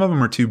stuff. And some of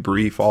them are too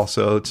brief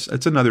also.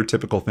 It's another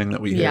typical thing that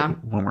we hit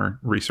when we're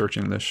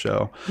researching this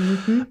show.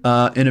 In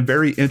a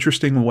very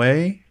interesting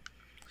way,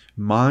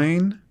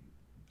 mine,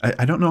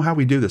 I don't know how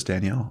we do this,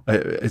 Danielle.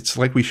 It's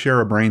like we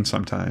share a brain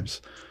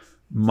sometimes.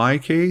 My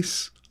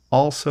case,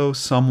 also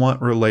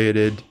somewhat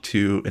related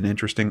to an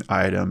interesting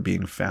item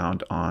being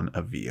found on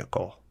a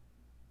vehicle.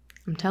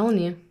 I'm telling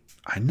you.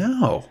 I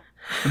know.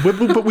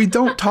 But we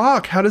don't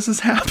talk. How does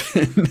this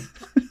happen?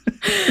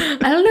 I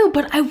don't know,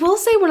 but I will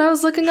say when I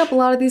was looking up a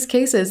lot of these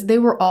cases, they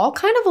were all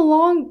kind of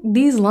along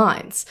these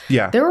lines.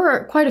 Yeah. There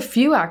were quite a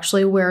few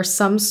actually where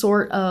some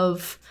sort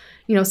of,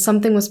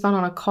 something was found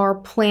on a car,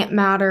 plant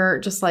matter,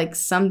 just like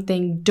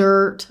something,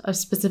 dirt, a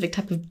specific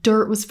type of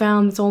dirt was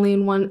found that's only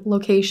in one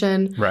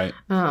location. Right.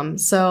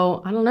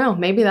 So I don't know.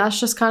 Maybe that's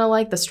just kind of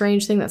like the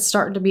strange thing that's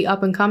starting to be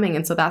up and coming.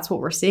 And so that's what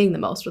we're seeing the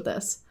most with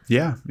this.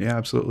 Yeah,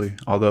 absolutely.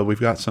 Although we've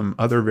got some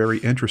other very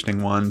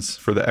interesting ones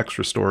for the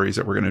extra stories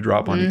that we're going to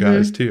drop on you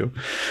guys too.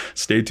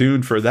 Stay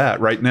tuned for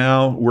that. Right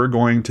now, we're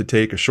going to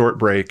take a short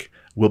break.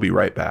 We'll be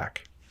right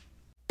back.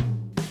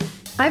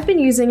 I've been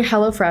using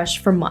HelloFresh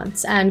for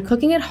months, and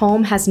cooking at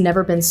home has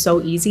never been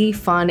so easy,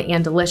 fun,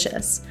 and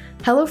delicious.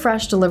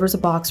 HelloFresh delivers a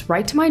box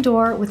right to my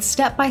door with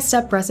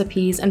step-by-step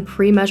recipes and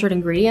pre-measured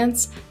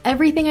ingredients,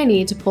 everything I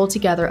need to pull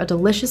together a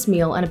delicious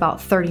meal in about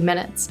 30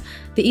 minutes.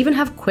 They even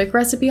have quick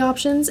recipe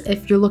options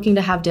if you're looking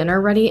to have dinner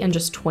ready in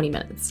just 20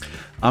 minutes.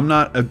 I'm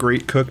not a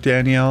great cook,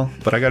 Danielle,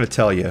 but I got to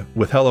tell you,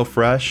 with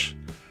HelloFresh,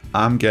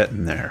 I'm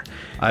getting there.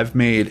 I've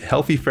made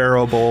healthy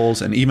farro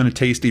bowls and even a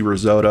tasty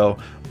risotto.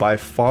 By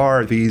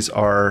far, these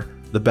are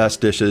the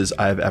best dishes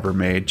I've ever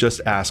made.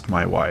 Just ask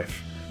my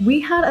wife. We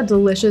had a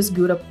delicious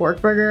Gouda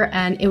pork burger,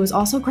 and it was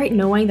also great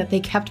knowing that they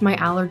kept my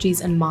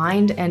allergies in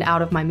mind and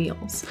out of my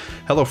meals.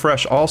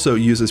 HelloFresh also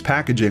uses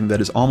packaging that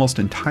is almost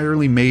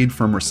entirely made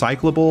from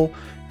recyclable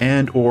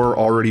and or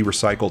already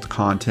recycled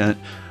content.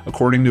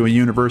 According to a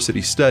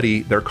university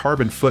study, their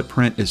carbon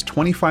footprint is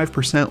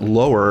 25%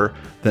 lower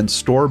than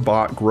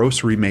store-bought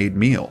grocery-made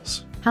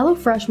meals.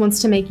 HelloFresh wants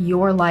to make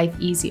your life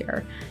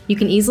easier. You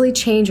can easily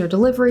change your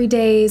delivery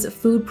days,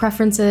 food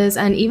preferences,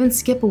 and even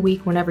skip a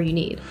week whenever you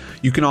need.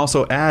 You can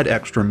also add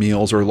extra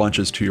meals or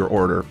lunches to your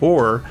order,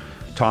 or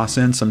toss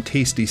in some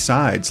tasty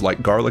sides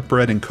like garlic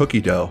bread and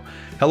cookie dough.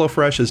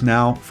 HelloFresh is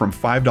now from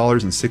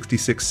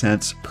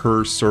 $5.66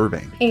 per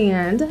serving.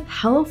 And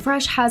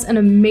HelloFresh has an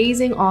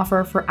amazing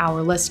offer for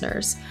our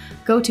listeners.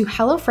 Go to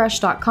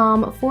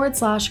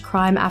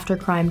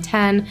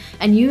HelloFresh.com/crimeaftercrime10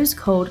 and use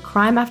code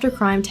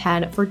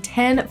crimeaftercrime10 for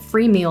 10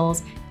 free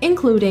meals,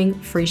 including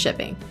free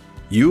shipping.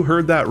 You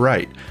heard that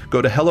right.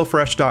 Go to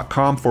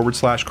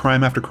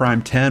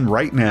HelloFresh.com/crimeaftercrime10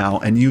 right now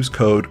and use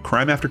code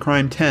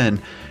crimeaftercrime10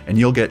 and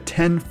you'll get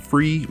 10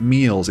 free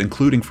meals,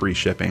 including free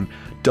shipping.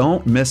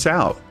 Don't miss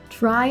out.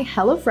 Try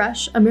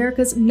HelloFresh,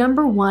 America's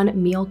 #1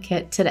 meal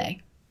kit today.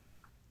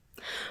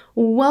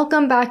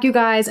 Welcome back, you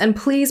guys, and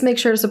please make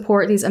sure to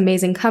support these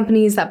amazing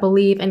companies that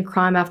believe in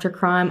crime after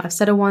crime. I've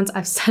said it once,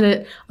 I've said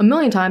it a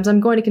million times, I'm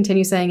going to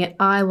continue saying it.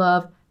 I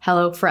love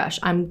HelloFresh.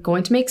 I'm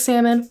going to make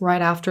salmon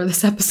right after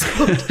this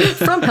episode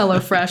from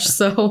HelloFresh,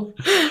 so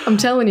I'm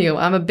telling you,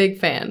 I'm a big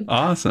fan.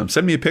 Awesome.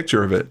 Send me a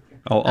picture of it.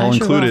 I'll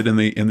include it in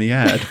the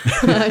ad.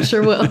 I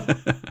sure will.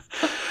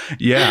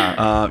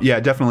 Yeah,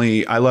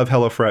 definitely. I love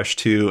HelloFresh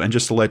too. And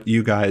just to let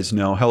you guys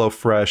know,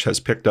 HelloFresh has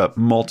picked up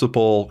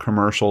multiple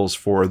commercials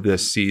for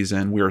this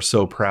season. We are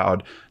so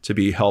proud to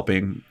be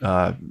helping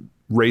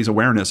raise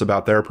awareness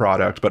about their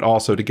product, but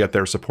also to get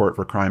their support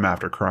for Crime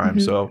After Crime.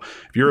 Mm-hmm. So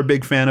if you're a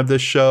big fan of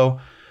this show,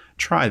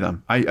 try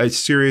them. I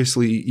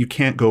seriously, you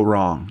can't go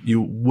wrong. You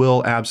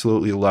will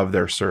absolutely love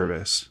their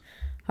service.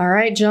 All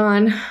right,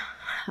 John.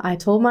 I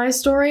told my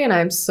story and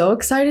I'm so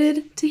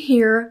excited to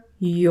hear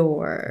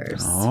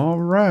yours. All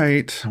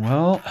right.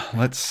 Well,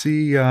 let's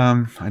see.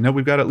 I know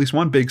we've got at least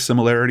one big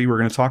similarity. We're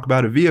going to talk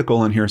about a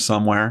vehicle in here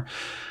somewhere.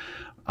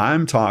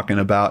 I'm talking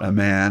about a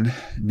man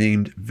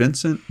named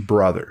Vincent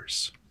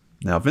Brothers.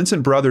 Now,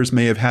 Vincent Brothers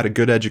may have had a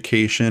good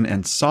education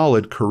and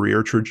solid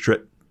career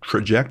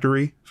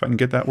trajectory, if I can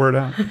get that word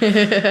out.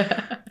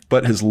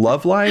 But his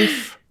love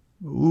life,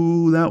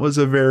 that was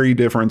a very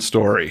different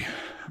story.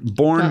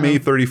 Born May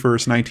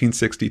 31st,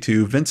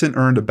 1962, Vincent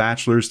earned a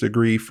bachelor's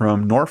degree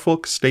from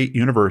Norfolk State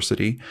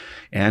University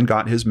and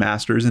got his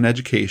master's in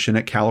education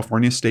at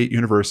California State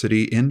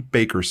University in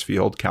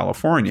Bakersfield,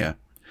 California.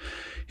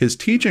 His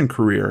teaching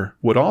career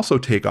would also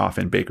take off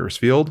in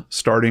Bakersfield,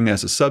 starting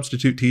as a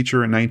substitute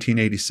teacher in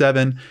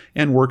 1987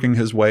 and working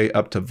his way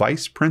up to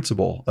vice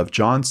principal of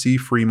John C.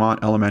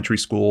 Fremont Elementary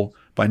School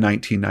by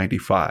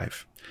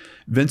 1995.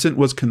 Vincent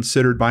was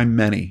considered by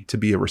many to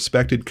be a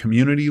respected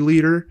community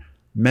leader,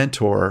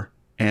 mentor,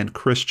 and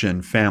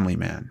Christian family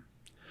man.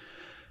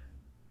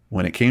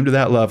 When it came to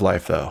that love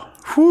life, though,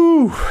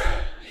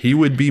 he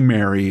would be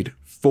married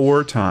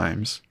 4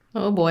 times.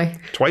 Oh, boy.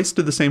 Twice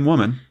to the same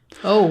woman.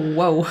 Oh,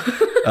 whoa.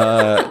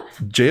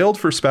 Jailed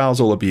for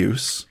spousal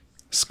abuse,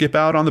 skip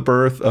out on the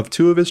birth of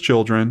 2 of his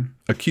children,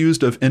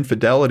 accused of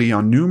infidelity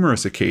on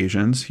numerous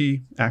occasions.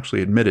 He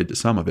actually admitted to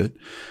some of it,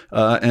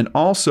 and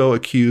also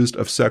accused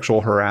of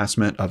sexual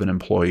harassment of an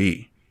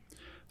employee.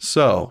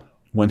 So,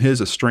 when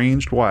his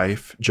estranged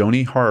wife,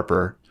 Joni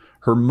Harper,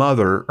 her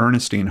mother,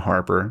 Ernestine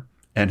Harper,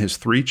 and his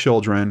 3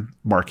 children,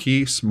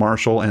 Marquise,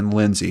 Marshall, and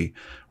Lindsay,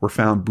 were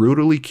found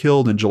brutally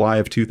killed in July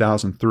of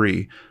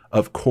 2003,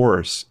 of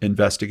course,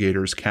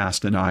 investigators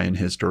cast an eye in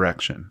his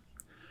direction.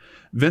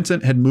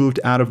 Vincent had moved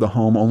out of the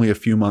home only a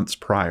few months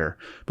prior,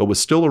 but was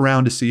still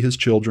around to see his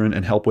children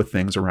and help with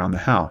things around the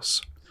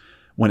house.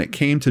 When it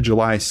came to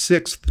July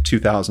 6th,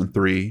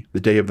 2003,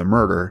 the day of the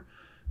murder,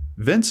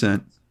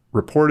 Vincent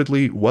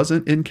reportedly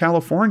wasn't in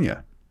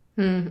California.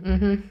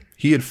 Mm-hmm.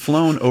 He had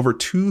flown over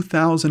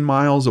 2,000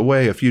 miles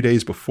away a few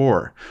days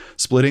before,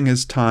 splitting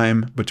his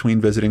time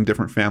between visiting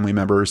different family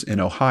members in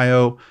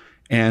Ohio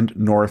and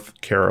North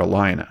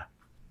Carolina.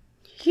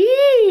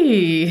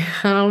 Yee!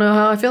 I don't know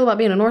how I feel about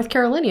being a North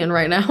Carolinian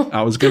right now.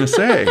 I was going to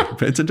say,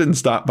 Vincent didn't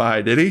stop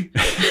by, did he?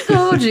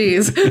 Oh,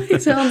 geez. He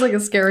sounds like a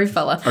scary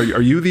fella.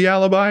 Are you the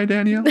alibi,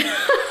 Danielle?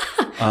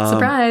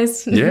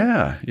 Surprise.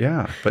 Yeah.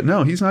 But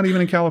no, he's not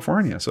even in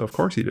California, so of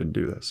course he didn't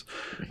do this.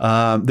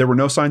 There were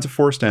no signs of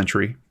forced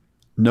entry,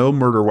 no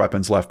murder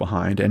weapons left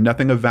behind, and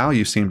nothing of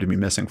value seemed to be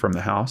missing from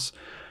the house.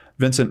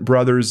 Vincent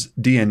Brothers'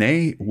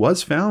 DNA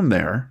was found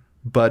there,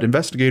 but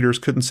investigators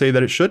couldn't say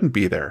that it shouldn't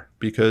be there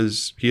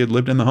because he had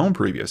lived in the home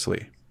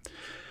previously.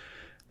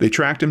 They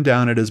tracked him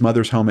down at his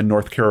mother's home in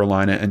North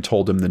Carolina and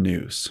told him the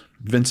news.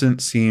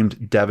 Vincent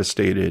seemed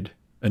devastated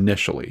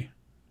initially.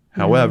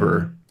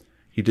 However,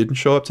 he didn't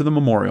show up to the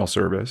memorial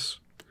service.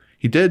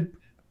 He did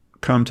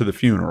come to the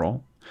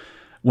funeral.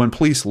 When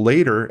police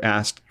later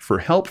asked for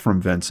help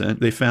from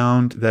Vincent, they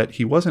found that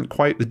he wasn't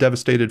quite the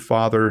devastated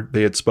father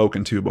they had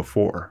spoken to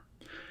before.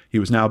 He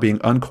was now being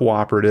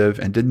uncooperative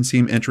and didn't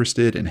seem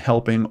interested in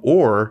helping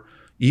or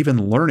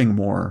even learning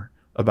more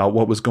about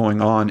what was going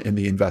on in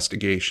the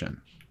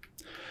investigation.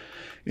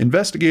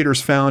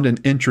 Investigators found an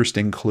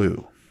interesting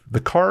clue. The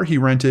car he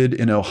rented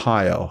in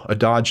Ohio, a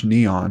Dodge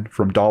Neon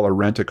from Dollar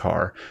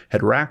Rent-A-Car,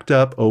 had racked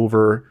up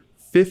over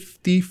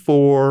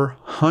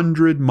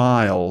 5,400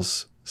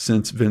 miles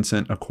since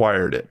Vincent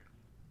acquired it.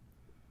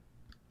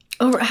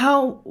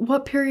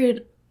 What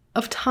period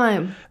of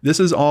time? This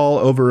is all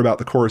over about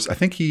the course. I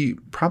think he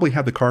probably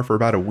had the car for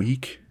about a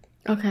week.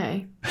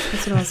 Okay.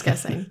 That's what I was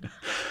guessing.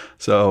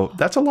 So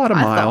that's a lot of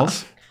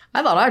miles.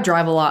 I thought I'd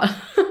drive a lot.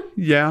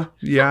 Yeah.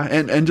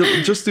 And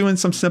just doing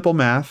some simple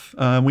math,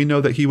 we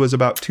know that he was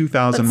about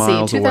 2,000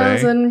 miles away.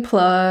 2,000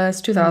 plus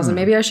 2,000.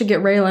 Maybe I should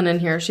get Raylan in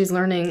here. She's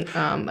learning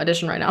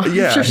addition right now.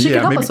 Yeah, I'm sure she can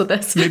help maybe, us with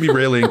this. Maybe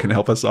Raylan can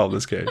help us solve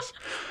this case.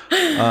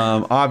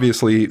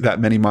 Obviously, that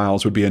many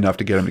miles would be enough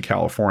to get him to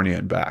California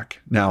and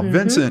back. Now,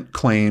 Vincent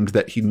claimed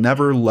that he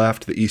never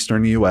left the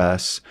eastern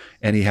U.S.,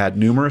 and he had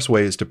numerous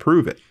ways to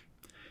prove it.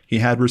 He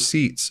had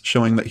receipts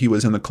showing that he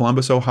was in the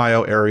Columbus,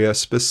 Ohio area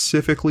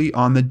specifically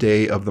on the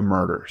day of the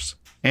murders,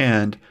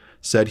 and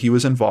said he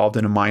was involved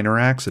in a minor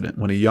accident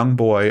when a young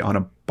boy on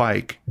a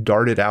bike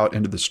darted out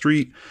into the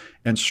street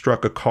and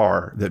struck a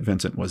car that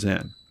Vincent was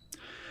in.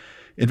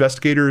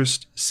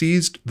 Investigators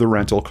seized the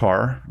rental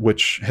car,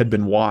 which had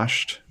been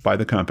washed by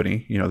the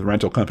company. You know, the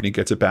rental company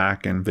gets it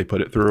back and they put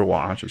it through a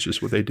wash. It's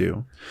just what they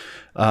do.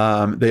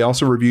 They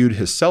also reviewed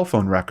his cell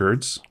phone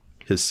records.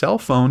 His cell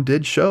phone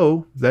did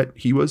show that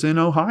he was in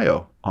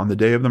Ohio on the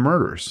day of the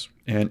murders.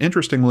 And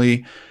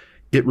interestingly,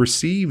 it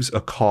receives a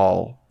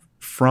call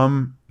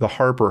from the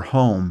Harper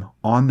home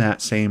on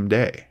that same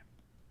day.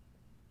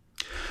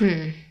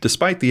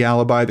 Despite the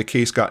alibi, the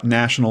case got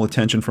national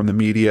attention from the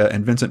media,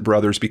 and Vincent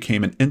Brothers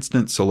became an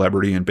instant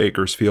celebrity in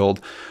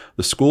Bakersfield.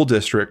 The school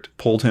district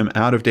pulled him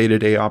out of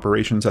day-to-day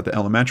operations at the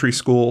elementary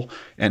school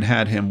and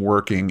had him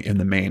working in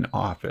the main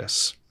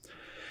office.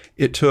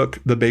 It took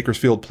the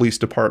Bakersfield Police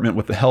Department,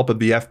 with the help of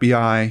the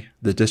FBI,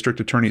 the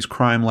District Attorney's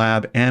Crime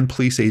Lab, and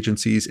police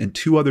agencies in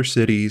 2 other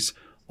cities,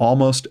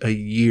 almost a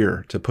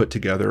year to put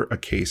together a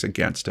case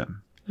against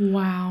him.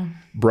 Wow.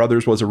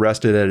 Brothers was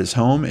arrested at his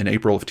home in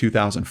April of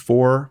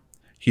 2004.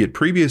 He had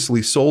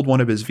previously sold one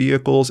of his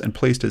vehicles and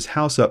placed his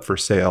house up for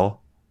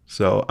sale.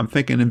 So I'm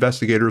thinking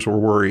investigators were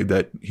worried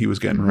that he was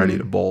getting ready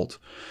to bolt.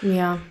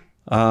 Yeah.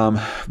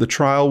 The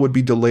trial would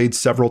be delayed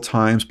several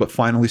times, but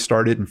finally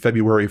started in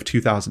February of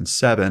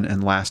 2007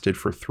 and lasted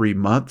for 3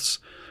 months.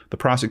 The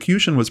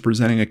prosecution was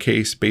presenting a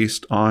case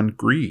based on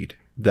greed,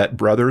 that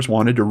Brothers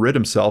wanted to rid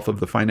himself of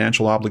the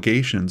financial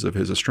obligations of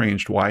his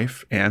estranged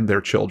wife and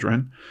their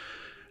children.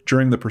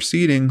 During the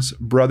proceedings,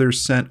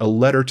 Brothers sent a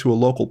letter to a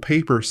local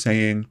paper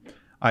saying,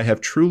 "I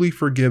have truly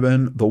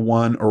forgiven the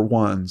one or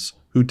ones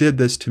who did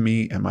this to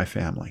me and my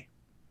family."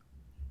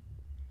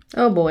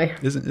 Oh boy.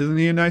 Isn't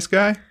he a nice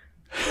guy?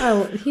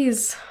 Oh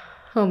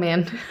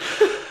man.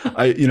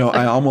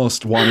 I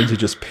almost wanted to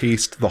just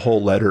paste the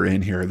whole letter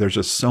in here. There's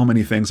just so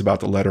many things about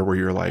the letter where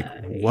you're like,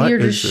 what you're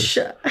is just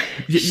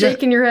this?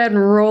 shaking your head and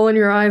rolling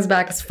your eyes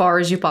back as far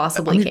as you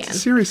possibly can.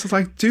 Seriously, it's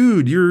like,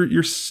 dude,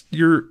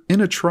 you're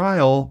in a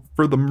trial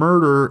for the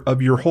murder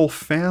of your whole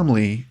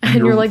family. And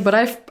you're like, but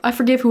I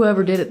forgive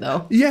whoever did it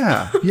though.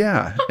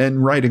 Yeah.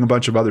 And writing a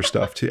bunch of other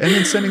stuff too. And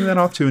then sending that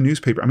off to a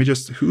newspaper. I mean,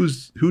 just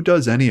who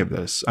does any of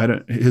this?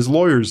 His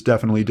lawyers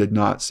definitely did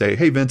not say,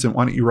 "Hey, Vincent,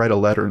 why don't you write a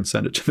letter and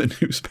send it to the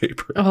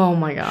newspaper?" Oh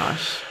my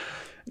gosh.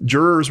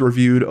 Jurors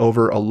reviewed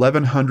over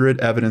 1,100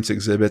 evidence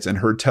exhibits and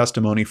heard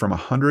testimony from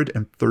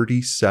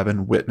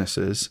 137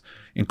 witnesses,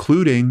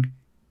 including,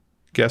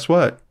 guess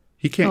what?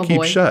 He can't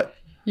keep shut.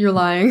 You're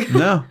lying.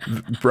 No,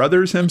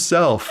 Brothers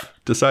himself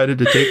decided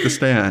to take the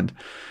stand.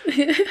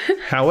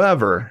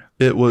 However,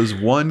 it was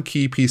one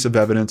key piece of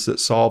evidence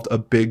that solved a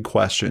big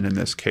question in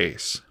this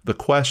case. The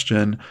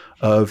question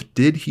of,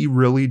 did he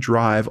really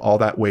drive all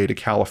that way to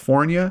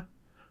California,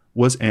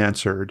 was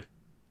answered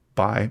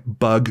by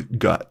bug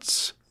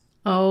guts.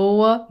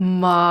 Oh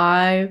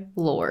my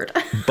Lord.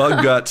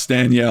 Bug guts,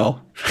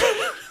 Danielle.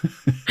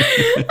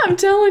 I'm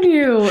telling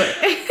you,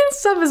 this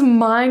stuff is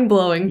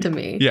mind-blowing to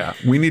me. Yeah,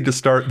 we need to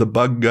start the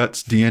Bug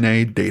Guts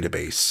DNA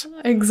database.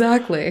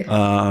 Exactly.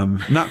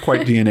 Not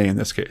quite DNA in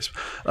this case.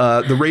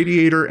 The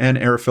radiator and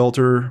air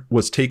filter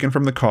was taken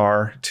from the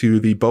car to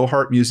the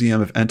Bohart Museum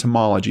of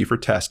Entomology for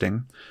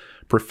testing.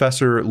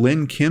 Professor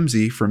Lynn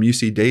Kimsey from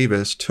UC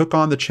Davis took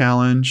on the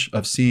challenge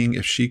of seeing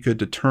if she could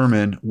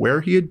determine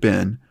where he had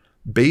been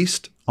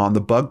based on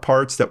the bug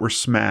parts that were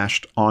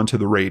smashed onto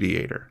the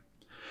radiator.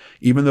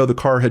 Even though the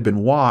car had been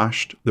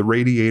washed, the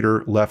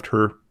radiator left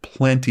her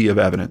plenty of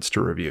evidence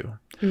to review.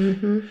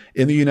 In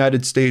the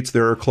United States,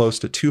 there are close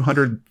to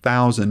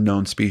 200,000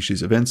 known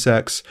species of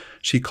insects.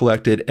 She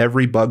collected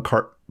every bug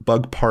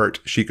part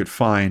she could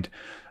find,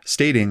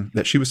 stating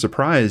that she was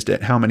surprised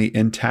at how many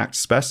intact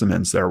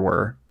specimens there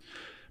were.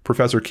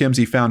 Professor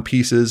Kimsey found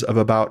pieces of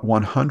about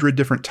 100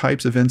 different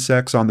types of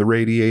insects on the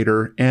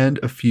radiator and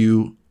a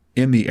few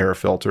in the air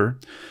filter.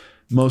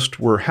 Most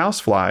were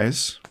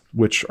houseflies,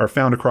 which are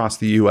found across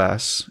the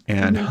U.S.,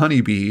 and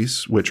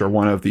honeybees, which are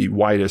one of the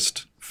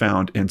widest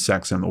found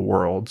insects in the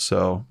world.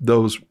 So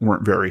those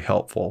weren't very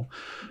helpful.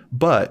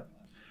 But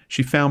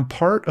she found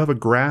part of a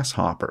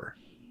grasshopper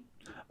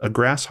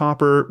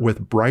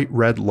with bright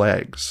red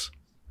legs.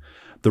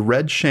 The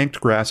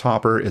red-shanked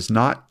grasshopper is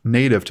not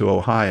native to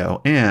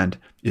Ohio and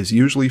is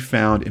usually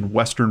found in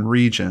western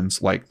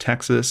regions like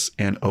Texas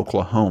and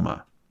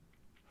Oklahoma.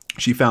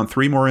 She found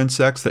 3 more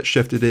insects that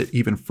shifted it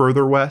even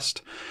further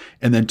west,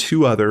 and then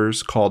 2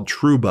 others called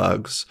true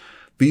bugs.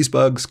 These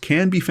bugs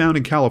can be found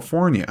in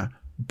California,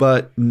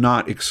 but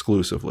not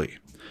exclusively.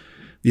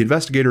 The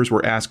investigators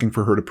were asking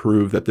for her to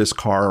prove that this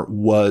car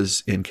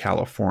was in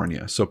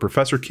California. So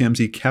Professor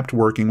Kimsey kept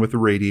working with the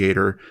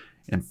radiator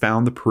and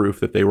found the proof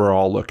that they were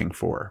all looking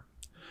for.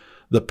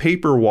 The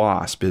paper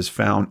wasp is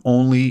found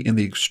only in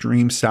the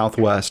extreme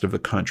southwest of the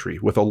country,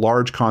 with a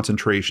large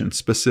concentration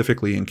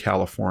specifically in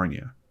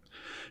California.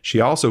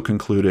 She also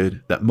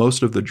concluded that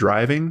most of the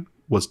driving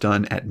was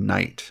done at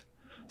night.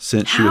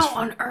 Since she was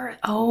on earth?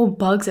 Oh,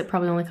 bugs that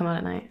probably only come out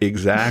at night.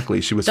 Exactly.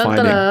 She was Dun,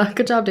 finding... dun, dun.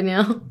 Good job,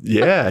 Danielle.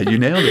 Yeah, you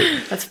nailed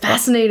it. That's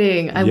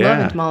fascinating. I love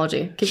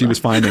entomology. She was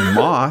finding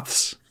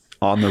moths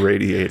on the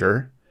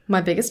radiator. My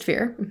biggest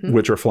fear. Mm-hmm.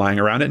 Which are flying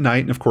around at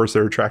night. And of course,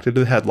 they're attracted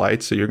to the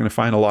headlights. So you're going to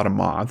find a lot of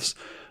moths.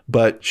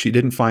 But she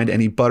didn't find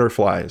any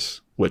butterflies,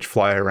 which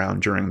fly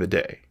around during the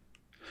day.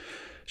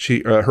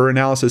 Her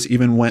analysis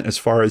even went as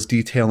far as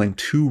detailing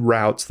 2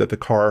 routes that the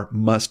car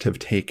must have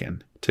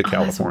taken to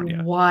California.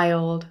 That's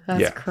wild.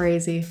 That's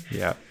crazy.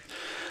 Yeah.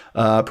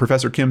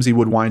 Professor Kimsey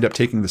would wind up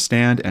taking the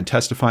stand and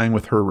testifying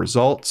with her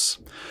results.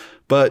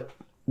 But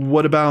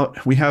what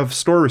about, we have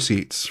store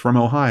receipts from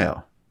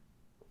Ohio.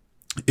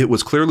 It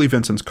was clearly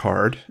Vincent's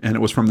card, and it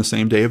was from the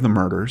same day of the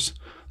murders.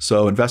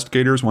 So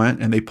investigators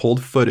went and they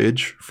pulled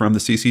footage from the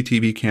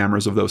CCTV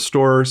cameras of those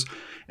stores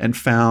and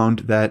found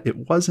that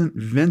it wasn't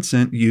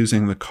Vincent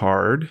using the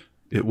card.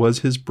 It was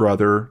his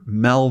brother,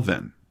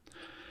 Melvin.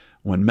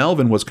 When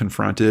Melvin was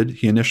confronted,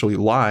 he initially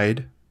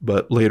lied,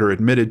 but later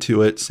admitted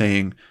to it,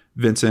 saying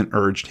Vincent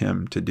urged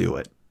him to do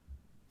it.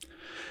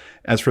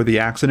 As for the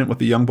accident with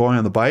the young boy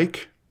on the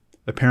bike,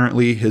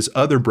 apparently his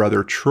other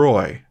brother,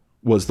 Troy,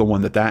 was the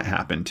one that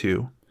happened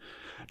to.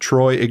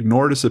 Troy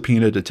ignored a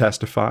subpoena to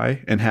testify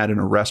and had an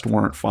arrest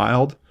warrant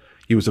filed.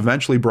 He was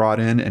eventually brought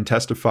in and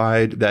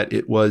testified that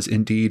it was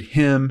indeed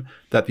him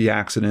that the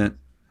accident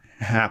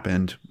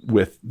happened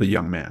with the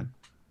young man.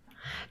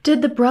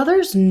 Did the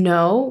brothers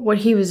know what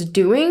he was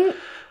doing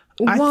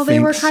while they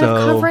were kind of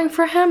covering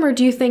for him? Or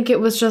do you think it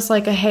was just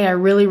like a, hey, I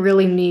really,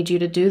 really need you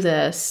to do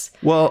this?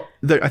 Well,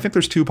 I think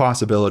there's 2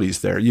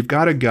 possibilities there. You've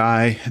got a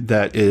guy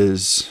that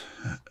is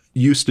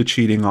used to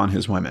cheating on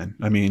his women.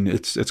 I mean,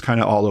 it's kind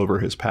of all over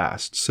his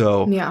past.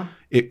 So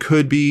it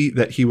could be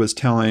that he was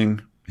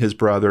telling his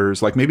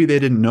brothers, like maybe they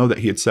didn't know that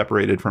he had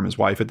separated from his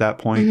wife at that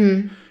point.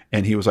 Mm-hmm.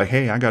 And he was like,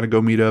 hey, I got to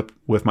go meet up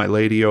with my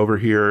lady over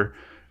here.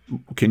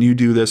 Can you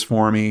do this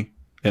for me?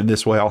 And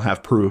this way I'll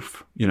have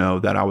proof,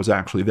 that I was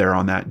actually there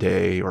on that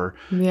day or,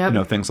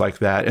 things like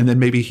that. And then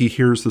maybe he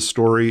hears the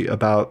story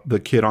about the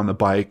kid on the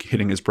bike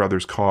hitting his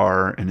brother's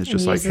car and is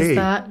just like, hey.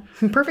 That.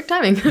 Perfect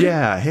timing.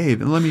 Yeah. Hey,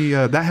 let me,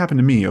 that happened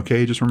to me.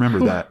 Okay. Just remember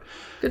that.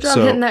 Good job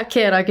hitting that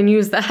kid. I can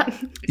use that.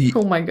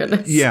 Oh my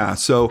goodness. Yeah.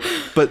 So,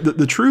 but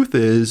the truth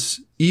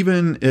is,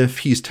 even if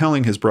he's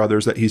telling his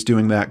brothers that he's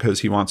doing that because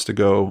he wants to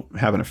go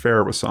have an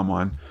affair with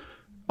someone,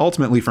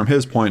 ultimately from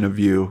his point of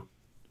view,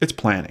 it's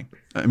planning.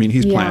 I mean,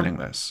 he's planning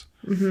this.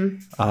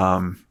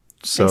 Mm-hmm.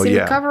 So they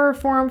cover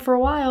for him for a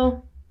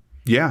while.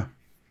 Yeah.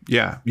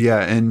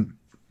 And,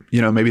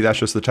 maybe that's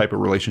just the type of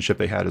relationship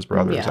they had as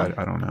brothers. Yeah.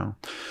 I don't know.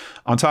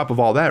 On top of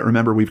all that,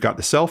 remember, we've got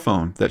the cell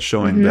phone that's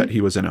showing that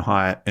he was in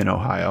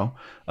Ohio.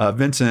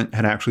 Vincent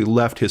had actually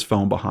left his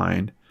phone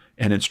behind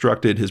and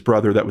instructed his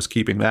brother that was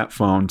keeping that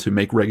phone to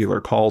make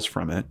regular calls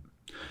from it.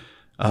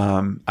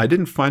 I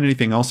didn't find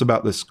anything else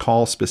about this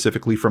call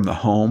specifically from the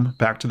home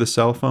back to the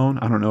cell phone.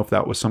 I don't know if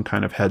that was some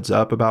kind of heads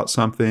up about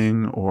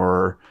something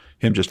or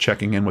him just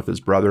checking in with his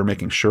brother,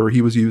 making sure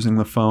he was using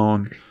the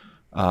phone.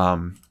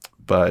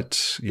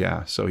 But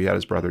yeah, so he had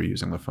his brother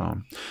using the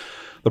phone.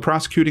 The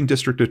prosecuting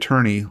district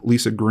attorney,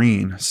 Lisa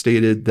Green,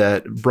 stated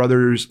that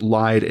brothers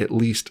lied at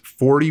least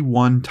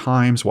 41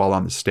 times while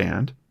on the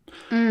stand.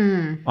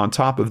 On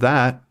top of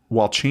that,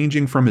 while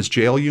changing from his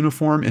jail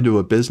uniform into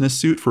a business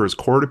suit for his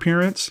court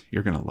appearance,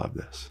 you're going to love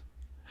this.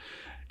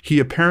 He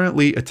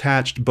apparently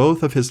attached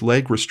both of his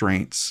leg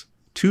restraints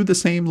to the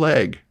same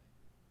leg,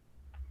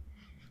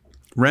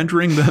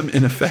 rendering them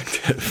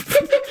ineffective.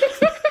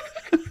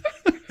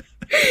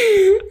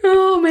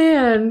 Oh,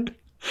 man.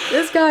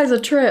 This guy's a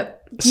trip.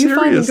 You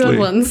find the good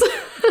ones.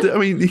 I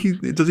mean,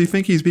 does he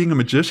think he's being a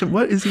magician?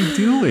 What is he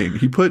doing?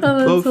 He put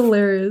both. That's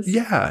hilarious.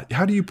 Yeah.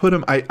 How do you put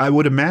him? I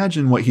would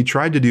imagine what he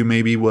tried to do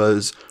maybe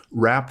was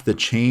wrap the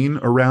chain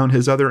around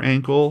his other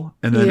ankle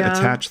and then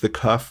attach the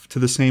cuff to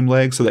the same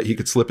leg so that he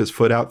could slip his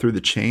foot out through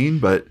the chain.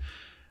 But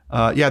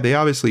they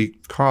obviously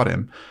caught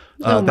him.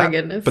 My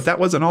goodness. But that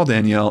wasn't all,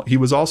 Danielle. He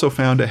was also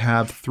found to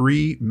have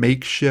 3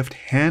 makeshift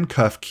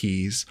handcuff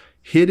keys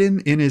hidden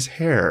in his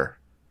hair,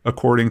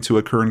 according to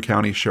a Kern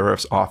County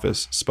Sheriff's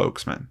Office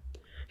spokesman.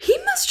 He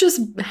must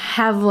just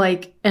have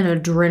like an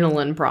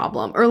adrenaline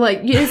problem or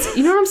like, you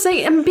know what I'm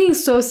saying? I'm being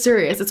so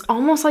serious. It's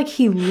almost like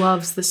he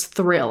loves this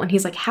thrill and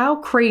he's like, how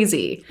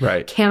crazy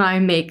can I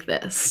make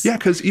this? Yeah,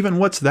 because even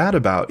what's that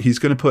about? He's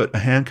going to put a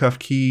handcuff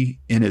key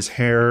in his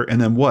hair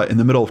and then what? In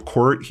the middle of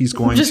court, he's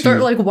going to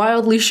start like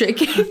wildly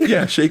shaking.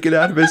 Yeah, shake it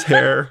out of his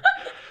hair.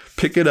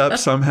 pick it up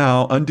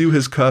somehow, undo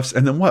his cuffs,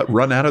 and then what?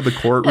 Run out of the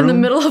courtroom? In the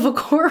middle of a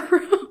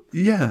courtroom.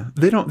 Yeah,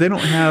 they don't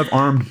have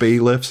armed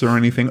bailiffs or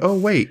anything. Oh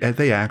wait,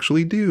 they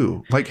actually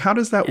do. Like, how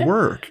does that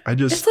work?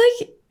 It's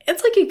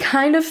like he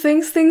kind of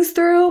thinks things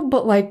through,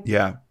 but like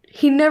yeah,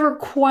 he never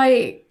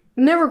quite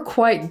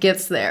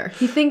gets there.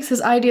 He thinks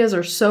his ideas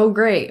are so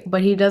great,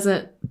 but he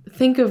doesn't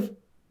think of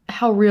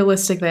how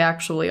realistic they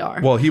actually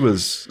are. Well, he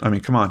was a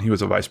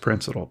vice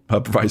principal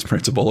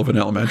of an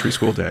elementary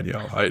school,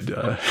 Danielle.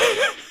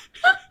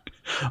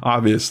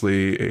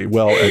 Obviously a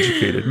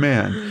well-educated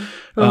man.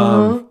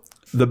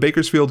 The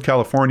Bakersfield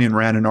Californian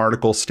ran an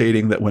article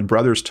stating that when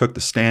Brothers took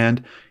the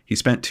stand, he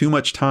spent too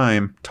much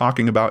time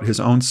talking about his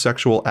own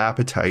sexual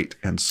appetite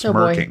and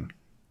smirking.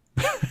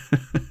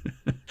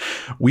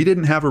 We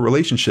didn't have a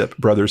relationship,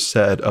 Brothers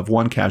said of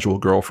one casual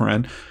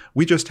girlfriend.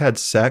 We just had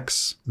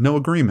sex, no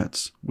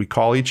agreements. We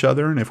call each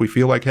other, and if we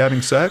feel like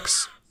having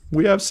sex,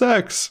 we have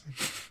sex.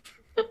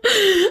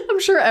 I'm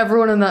sure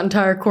everyone in that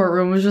entire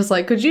courtroom was just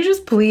like, could you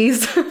just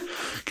please?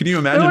 Can you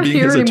imagine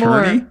being his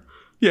attorney? Anymore.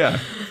 Yeah.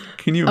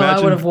 Can you imagine?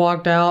 I would have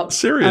walked out.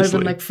 Seriously. I would have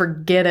been like,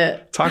 forget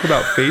it. Talk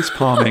about face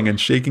palming and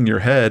shaking your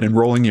head and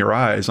rolling your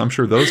eyes. I'm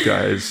sure those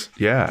guys,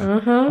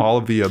 all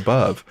of the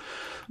above.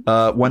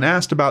 When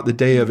asked about the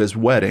day of his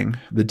wedding,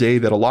 the day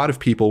that a lot of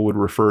people would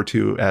refer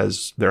to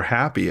as their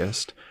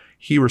happiest,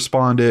 he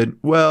responded,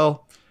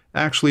 well,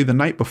 actually, the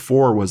night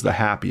before was the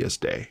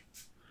happiest day.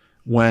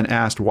 When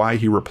asked why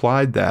he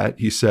replied that,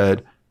 he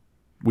said,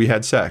 we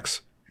had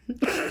sex.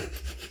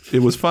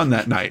 It was fun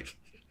that night.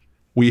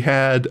 We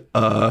had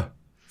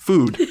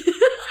food.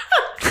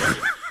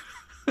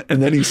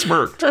 And then he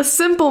smirked. A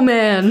simple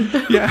man.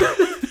 Yeah.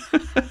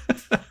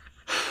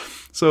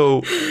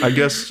 So I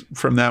guess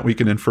from that we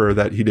can infer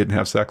that he didn't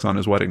have sex on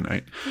his wedding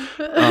night.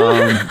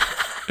 I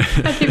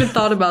hadn't even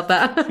thought about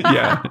that.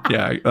 Yeah.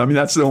 I mean,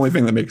 that's the only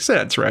thing that makes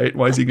sense, right?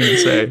 Why is he going to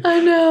say, I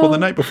know. Well, the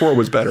night before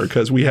was better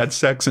because we had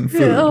sex and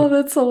food. Yeah, oh,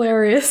 that's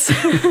hilarious.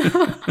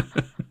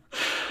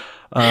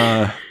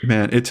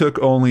 Man, it took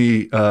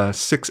only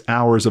 6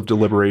 hours of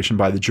deliberation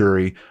by the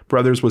jury.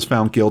 Brothers was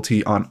found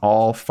guilty on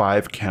all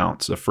 5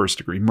 counts of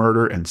first-degree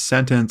murder and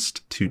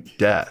sentenced to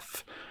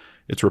death.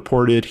 It's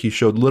reported he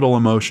showed little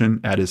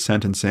emotion at his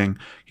sentencing.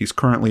 He's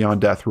currently on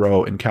death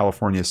row in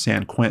California's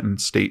San Quentin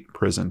State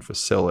Prison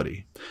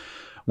facility.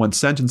 When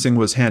sentencing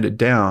was handed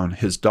down,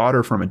 his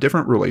daughter from a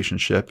different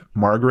relationship,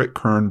 Margaret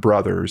Kern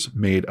Brothers,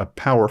 made a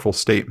powerful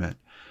statement.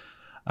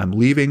 I'm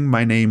leaving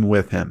my name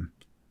with him.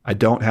 I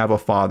don't have a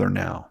father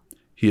now.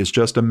 He is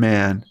just a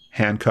man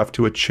handcuffed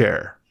to a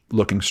chair,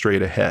 looking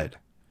straight ahead.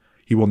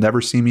 He will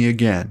never see me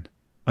again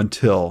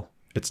until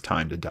it's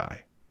time to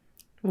die.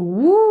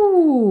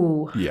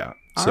 Ooh. Yeah.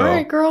 All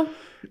right, girl.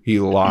 He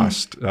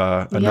lost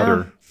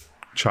another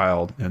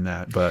child in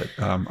that. But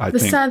I think... The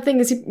sad thing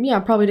is he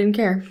probably didn't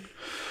care.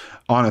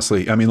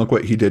 Honestly, I mean, look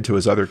what he did to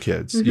his other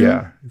kids. Mm-hmm.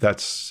 Yeah,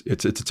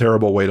 it's a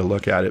terrible way to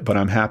look at it. But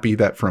I'm happy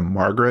that from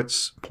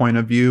Margaret's point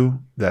of view,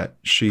 that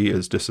she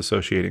is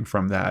disassociating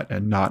from that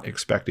and not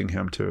expecting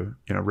him to,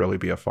 really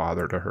be a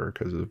father to her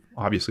because of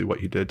obviously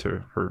what he did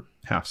to her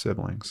half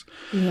siblings.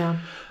 Yeah.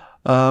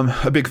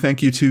 A big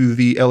thank you to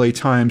the LA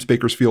Times,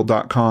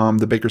 Bakersfield.com,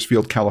 the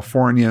Bakersfield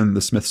Californian,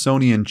 the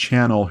Smithsonian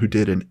Channel, who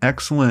did an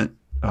excellent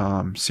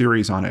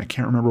series on it. I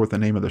can't remember what the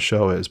name of the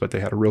show is, but they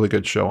had a really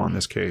good show on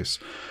this case.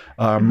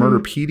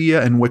 Murderpedia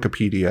and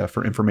Wikipedia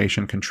for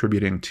information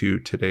contributing to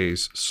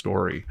today's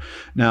story.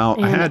 Now,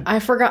 and I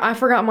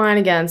forgot mine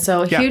again.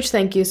 So huge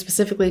thank you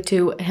specifically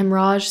to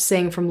Himraj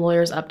Singh from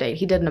Lawyers Update.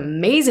 He did an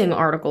amazing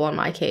article on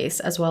my case,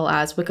 as well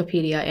as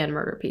Wikipedia and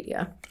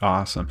Murderpedia.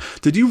 Awesome.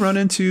 Did you run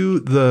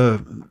into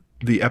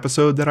the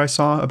episode that I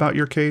saw about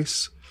your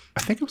case? I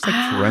think it was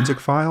like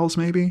Forensic Files,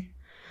 maybe?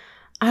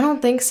 I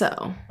don't think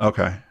so.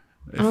 Okay.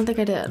 I don't think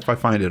I did. If I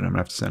find it, I'm going to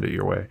have to send it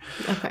your way.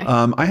 Okay.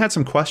 I had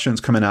some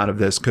questions coming out of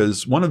this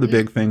because one of the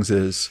big things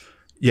is,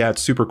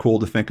 it's super cool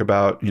to think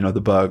about,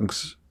 the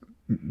bugs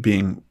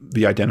being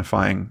the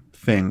identifying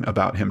thing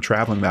about him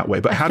traveling that way.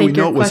 But how do we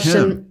know it was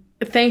him?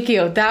 Thank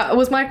you. That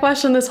was my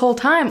question this whole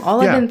time. All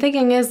I've been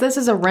thinking is this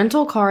is a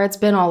rental car. It's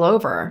been all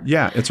over.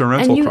 Yeah, it's a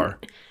rental car.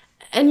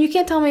 And you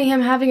can't tell me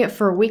him having it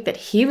for a week that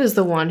he was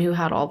the one who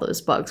had all those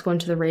bugs going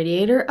to the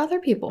radiator. Other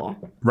people.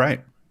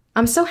 Right.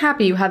 I'm so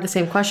happy you had the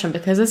same question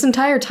because this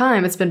entire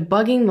time it's been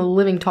bugging the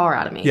living tar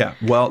out of me. Yeah,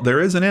 well,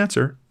 there is an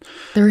answer.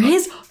 There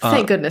is?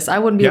 Thank goodness. I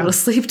wouldn't be able to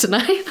sleep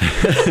tonight.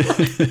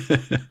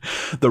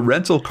 The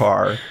rental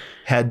car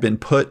had been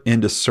put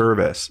into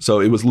service. So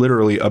it was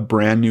literally a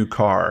brand new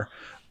car.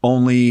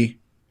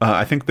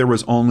 I think there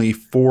was only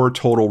 4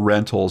 total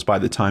rentals by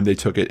the time they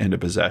took it into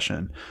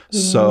possession.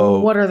 So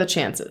what are the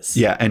chances?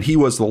 Yeah, and he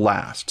was the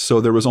last. So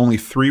there was only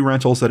 3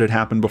 rentals that had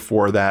happened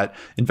before that.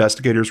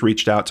 Investigators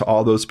reached out to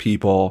all those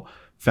people,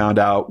 found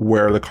out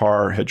where the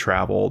car had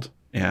traveled,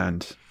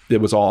 and it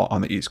was all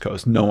on the East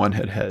Coast. No one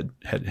had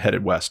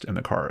headed west in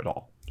the car at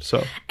all.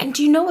 So. And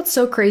do you know what's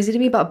so crazy to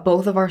me about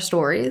both of our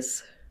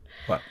stories?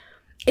 What?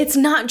 It's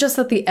not just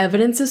that the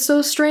evidence is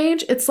so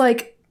strange. It's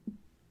like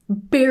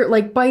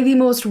by the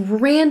most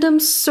random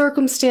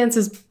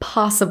circumstances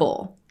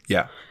possible.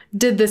 Yeah.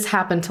 did this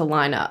happen to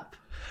line up?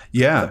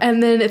 Yeah.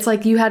 And then it's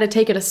like you had to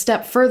take it a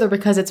step further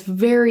because it's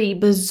very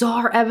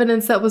bizarre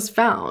evidence that was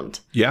found.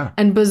 Yeah.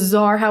 And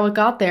bizarre how it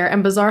got there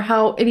and bizarre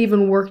how it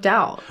even worked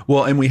out.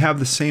 Well, and we have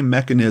the same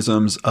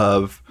mechanisms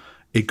of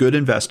a good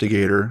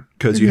investigator,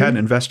 because you had an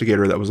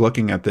investigator that was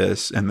looking at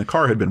this and the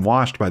car had been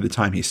washed by the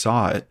time he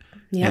saw it.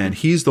 Yeah. And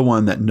he's the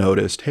one that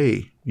noticed,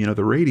 hey,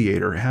 the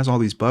radiator has all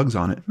these bugs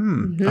on it.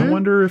 I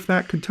wonder if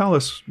that could tell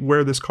us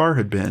where this car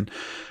had been.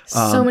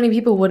 So many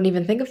people wouldn't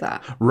even think of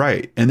that.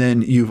 Right. And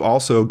then you've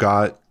also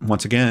got,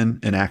 once again,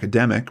 an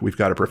academic. We've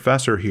got a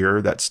professor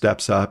here that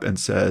steps up and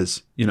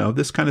says,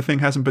 this kind of thing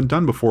hasn't been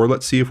done before.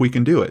 Let's see if we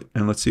can do it.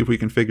 And let's see if we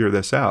can figure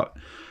this out.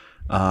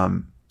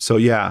 So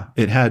yeah,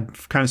 it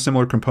had kind of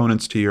similar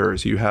components to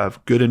yours. You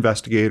have good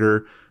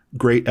investigator,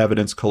 great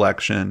evidence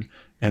collection,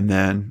 and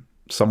then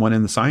someone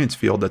in the science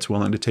field that's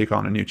willing to take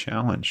on a new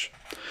challenge.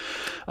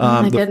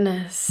 Oh my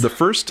goodness. The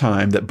first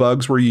time that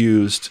bugs were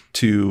used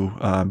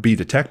to be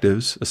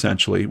detectives,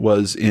 essentially,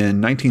 was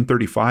in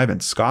 1935 in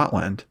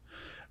Scotland,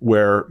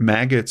 where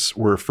maggots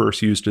were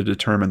first used to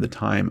determine the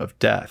time of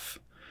death.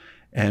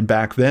 And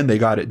back then, they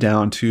got it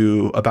down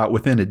to about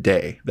within a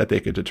day that they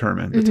could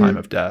determine the time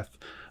of death.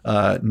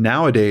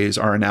 Nowadays,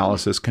 our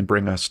analysis can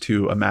bring us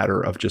to a matter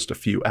of just a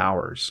few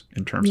hours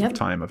in terms of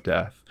time of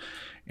death.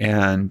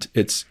 And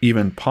it's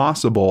even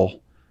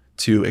possible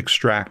to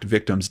extract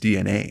victims'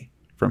 DNA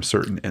from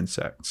certain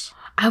insects.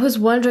 I was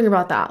wondering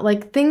about that.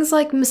 Like things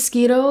like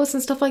mosquitoes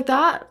and stuff like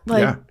that.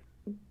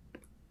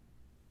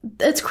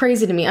 It's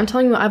crazy to me. I'm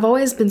telling you, I've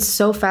always been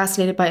so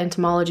fascinated by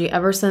entomology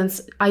ever since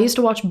I used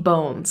to watch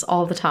Bones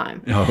all the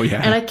time. Oh,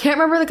 yeah. And I can't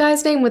remember the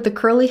guy's name with the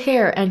curly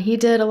hair. And he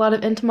did a lot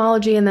of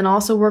entomology and then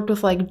also worked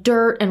with like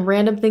dirt and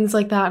random things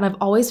like that. And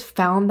I've always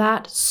found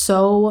that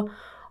so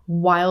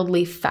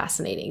wildly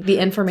fascinating, the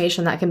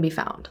information that can be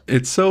found.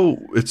 It's so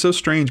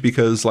strange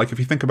because, like, if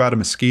you think about a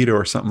mosquito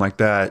or something like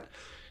that,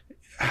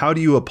 how do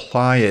you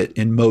apply it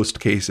in most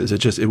cases?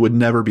 It would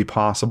never be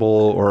possible,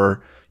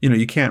 or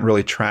you can't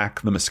really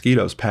track the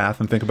mosquito's path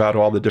and think about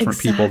all the different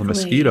people the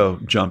mosquito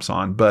jumps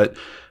on. But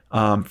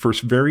for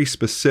very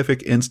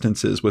specific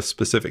instances with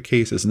specific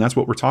cases, and that's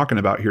what we're talking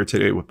about here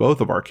today with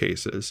both of our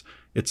cases,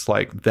 it's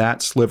like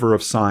that sliver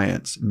of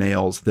science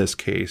nails this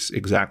case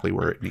exactly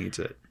where it needs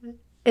it.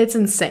 It's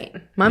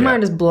insane. My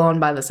mind is blown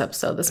by this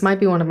episode. This might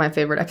be one of my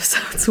favorite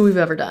episodes we've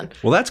ever done.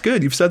 Well, that's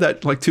good. You've said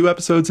that like 2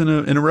 episodes in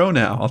a row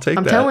now. I'll take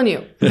that. I'm telling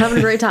you, I'm having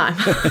a great time.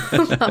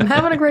 I'm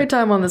having a great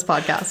time on this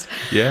podcast.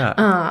 Yeah.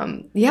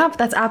 Yeah,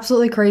 that's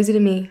absolutely crazy to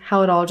me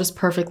how it all just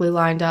perfectly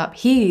lined up.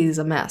 He's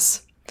a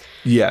mess.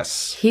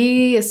 Yes.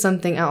 He is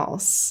something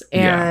else.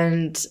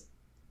 And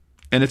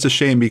it's a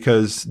shame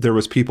because there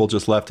was people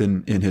just left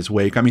in his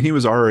wake. I mean, he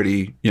was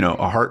already,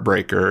 a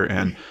heartbreaker,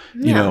 and,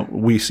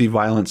 we see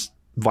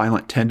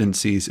violent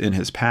tendencies in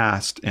his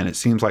past, and it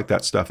seems like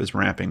that stuff is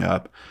ramping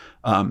up.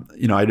 I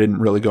didn't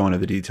really go into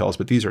the details,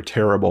 but these are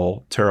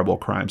terrible, terrible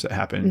crimes that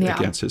happened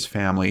against his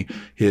family,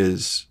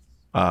 his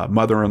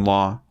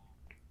mother-in-law,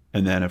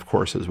 and then, of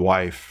course, his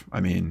wife.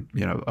 I mean,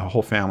 a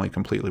whole family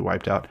completely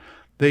wiped out.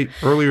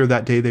 Earlier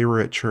that day, they were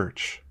at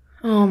church.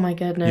 Oh, my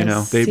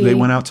goodness. They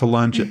went out to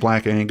lunch at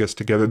Black Angus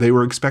together. They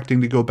were expecting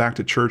to go back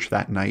to church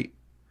that night.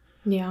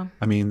 Yeah.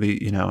 I mean,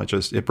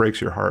 it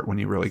breaks your heart when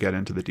you really get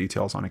into the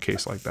details on a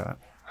case like that.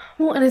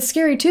 Well, and it's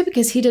scary too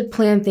because he did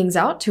plan things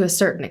out to a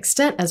certain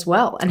extent as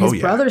well. And his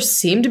brothers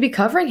seemed to be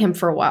covering him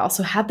for a while.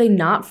 So had they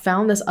not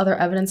found this other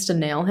evidence to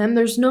nail him,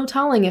 there's no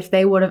telling if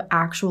they would have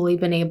actually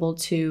been able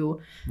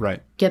to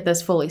get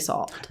this fully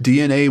solved.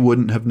 DNA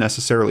wouldn't have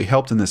necessarily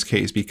helped in this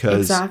case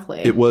because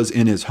it was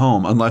in his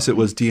home, unless it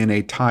was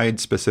DNA tied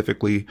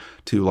specifically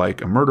to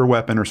like a murder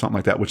weapon or something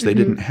like that, which they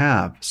didn't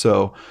have.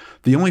 So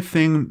the only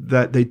thing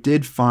that they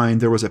did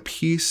find, there was a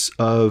piece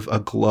of a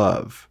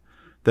glove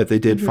that they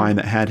did find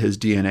that had his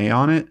DNA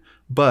on it,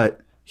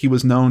 but he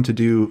was known to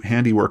do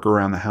handiwork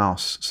around the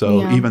house.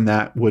 So even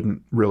that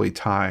wouldn't really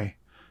tie.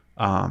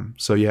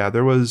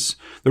 There was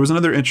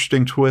another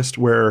interesting twist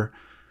where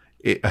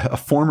a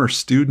former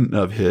student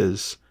of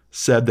his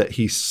said that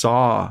he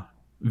saw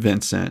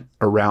Vincent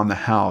around the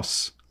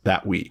house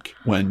that week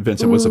when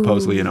Vincent was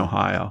supposedly in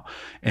Ohio.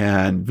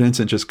 And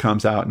Vincent just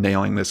comes out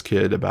nailing this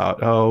kid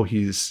about,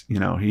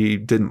 he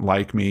didn't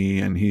like me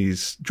and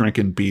he's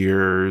drinking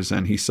beers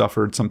and he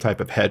suffered some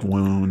type of head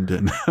wound.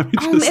 And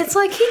it's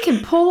like he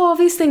can pull all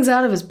these things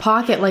out of his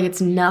pocket like it's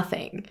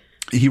nothing.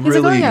 He's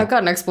like, I've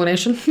got an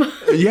explanation.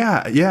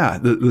 Yeah.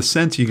 The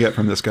sense you get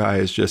from this guy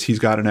is just he's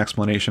got an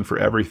explanation for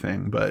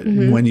everything. But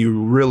when you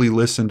really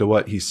listen to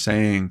what he's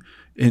saying,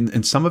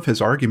 in some of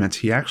his arguments,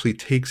 he actually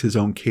takes his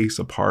own case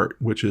apart,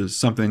 which is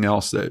something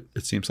else that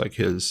it seems like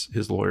his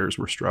lawyers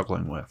were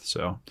struggling with.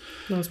 So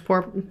those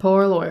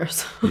poor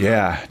lawyers.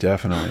 Yeah,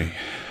 definitely.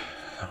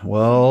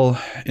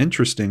 Well,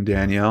 interesting,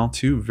 Danielle.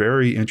 2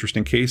 very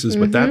interesting cases,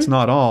 but that's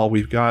not all.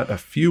 We've got a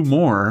few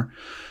more.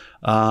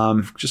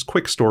 Just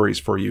quick stories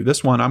for you.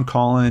 This one I'm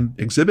calling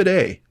Exhibit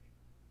A.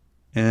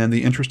 And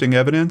the interesting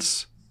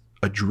evidence,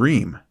 a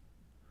dream.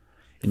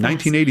 In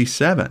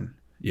 1987.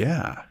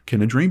 Yeah.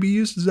 Can a dream be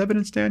used as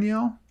evidence,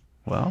 Danielle?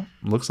 Well,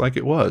 looks like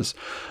it was.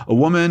 A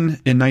woman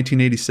in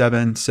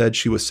 1987 said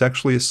she was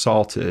sexually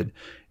assaulted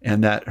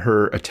and that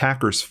her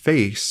attacker's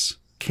face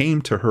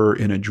came to her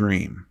in a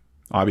dream.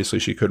 Obviously,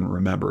 she couldn't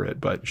remember it,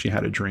 but she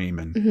had a dream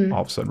and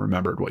all of a sudden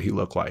remembered what he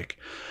looked like.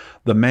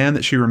 The man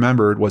that she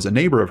remembered was a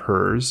neighbor of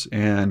hers,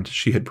 and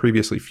she had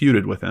previously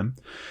feuded with him.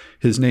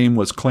 His name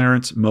was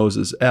Clarence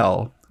Moses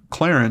L.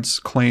 Clarence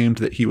claimed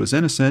that he was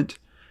innocent.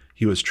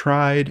 He was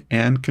tried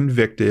and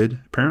convicted.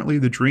 Apparently,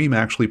 the dream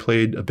actually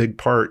played a big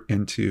part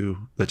into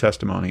the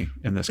testimony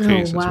in this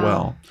case as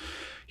well.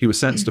 He was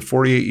sentenced to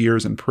 48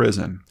 years in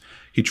prison.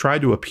 He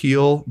tried to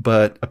appeal,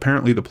 but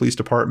apparently the police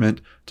department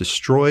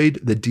destroyed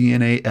the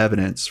DNA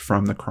evidence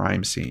from the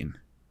crime scene.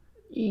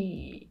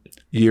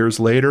 Years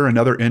later,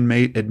 another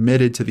inmate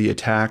admitted to the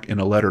attack in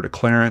a letter to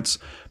Clarence,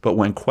 but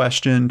when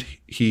questioned,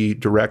 he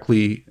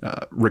directly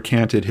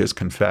recanted his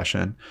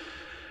confession.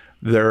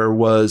 That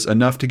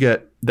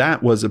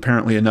was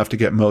apparently enough to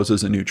get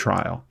Moses a new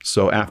trial.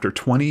 So after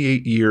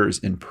 28 years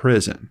in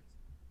prison,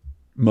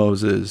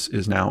 Moses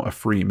is now a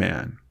free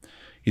man.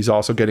 He's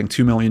also getting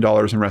 $2 million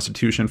in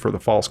restitution for the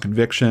false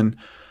conviction.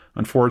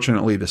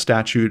 Unfortunately, the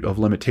statute of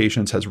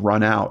limitations has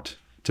run out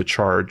to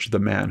charge the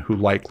man who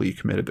likely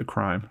committed the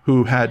crime,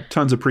 who had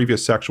tons of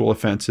previous sexual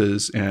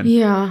offenses. And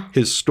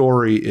his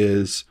story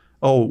is,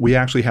 we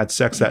actually had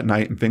sex that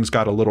night and things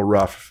got a little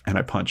rough and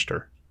I punched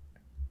her.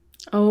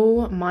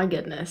 Oh my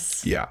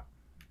goodness. Yeah.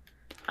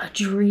 A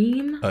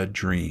dream? A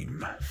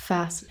dream.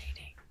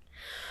 Fascinating.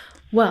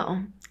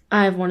 Well,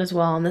 I have one as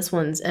well, and this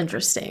one's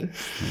interesting.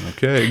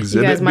 Okay,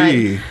 Exhibit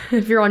B.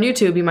 If you're on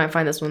YouTube, you might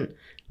find this one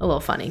a little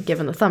funny,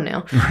 given the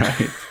thumbnail.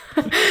 Right.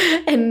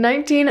 In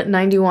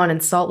 1991 in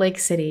Salt Lake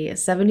City,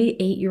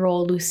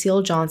 78-year-old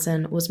Lucille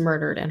Johnson was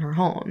murdered in her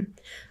home.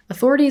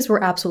 Authorities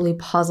were absolutely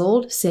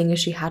puzzled, seeing as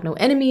she had no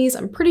enemies.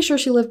 I'm pretty sure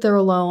she lived there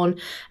alone,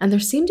 and there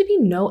seemed to be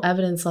no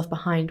evidence left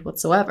behind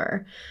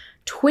whatsoever.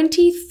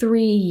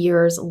 23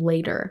 years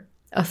later,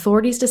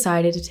 authorities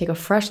decided to take a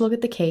fresh look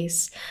at the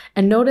case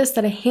and noticed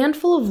that a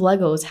handful of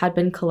Legos had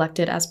been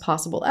collected as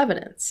possible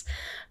evidence.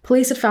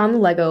 Police had found the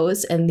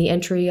Legos in the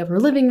entry of her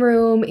living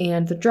room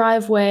and the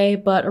driveway,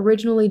 but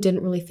originally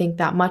didn't really think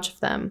that much of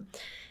them.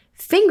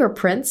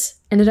 Fingerprints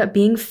ended up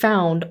being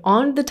found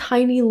on the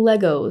tiny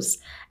Legos,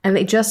 and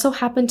they just so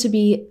happened to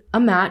be a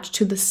match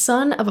to the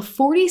son of a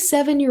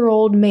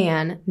 47-year-old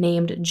man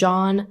named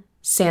John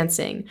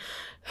Sansing,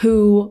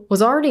 who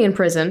was already in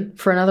prison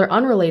for another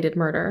unrelated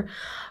murder,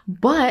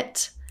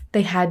 but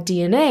they had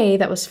DNA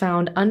that was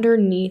found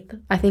underneath,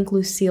 I think,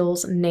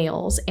 Lucille's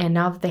nails. And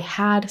now that they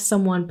had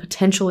someone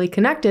potentially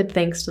connected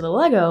thanks to the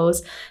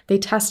Legos, they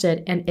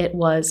tested and it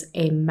was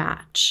a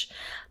match.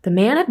 The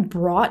man had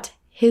brought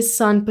his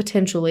son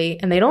potentially,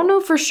 and they don't know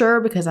for sure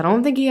because I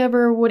don't think he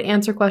ever would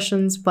answer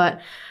questions,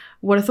 but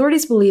what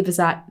authorities believe is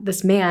that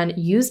this man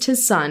used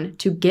his son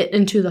to get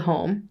into the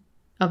home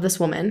of this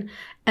woman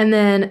and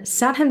then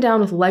sat him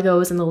down with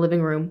Legos in the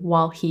living room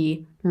while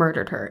he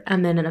murdered her,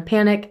 and then in a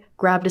panic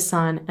grabbed his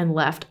son and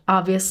left,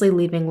 obviously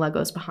leaving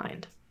Legos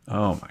behind.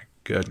 Oh my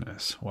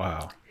goodness.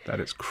 Wow. That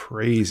is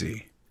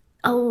crazy.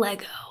 A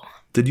Lego.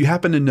 Did you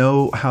happen to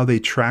know how they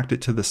tracked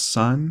it to the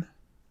son?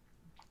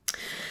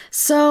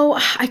 So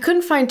I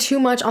couldn't find too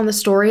much on the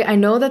story. I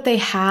know that they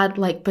had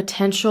like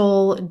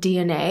potential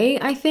DNA,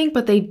 I think,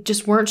 but they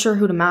just weren't sure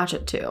who to match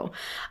it to.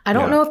 I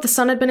don't know if the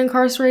son had been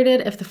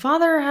incarcerated, if the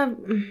father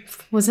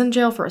was in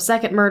jail for a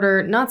second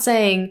murder. Not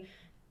saying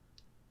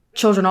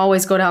children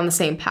always go down the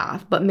same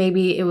path, but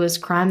maybe it was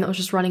crime that was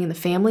just running in the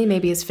family.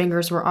 Maybe his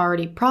fingers were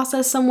already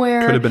processed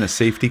somewhere. Could have been a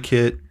safety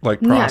kit, like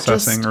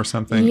processing or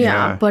something.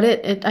 Yeah, but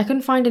I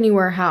couldn't find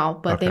anywhere how.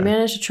 But they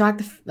managed to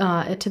track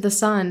it to the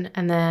son,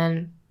 and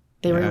then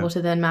they were able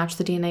to then match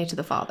the DNA to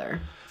the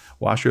father.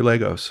 Wash your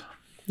Legos.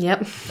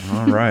 Yep.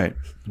 All right.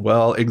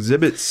 Well,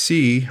 Exhibit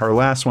C, our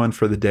last one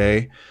for the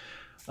day.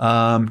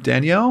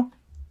 Danielle,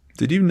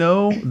 did you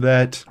know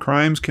that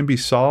crimes can be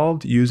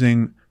solved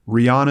using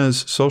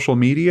Rihanna's social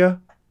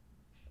media?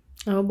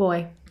 Oh,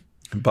 boy.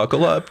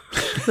 Buckle up.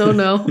 Oh,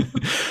 no.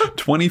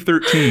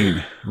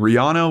 2013,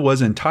 Rihanna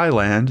was in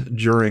Thailand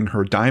during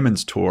her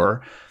Diamonds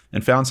tour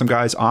and found some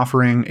guys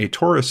offering a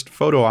tourist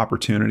photo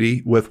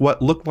opportunity with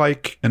what looked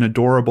like an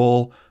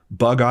adorable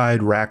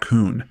bug-eyed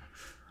raccoon.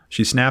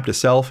 She snapped a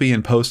selfie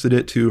and posted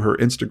it to her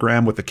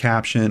Instagram with the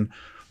caption,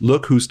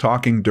 "Look who's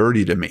talking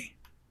dirty to me."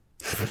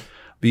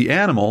 The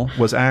animal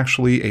was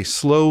actually a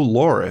slow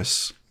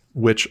loris,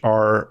 which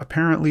are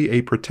apparently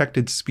a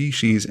protected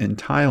species in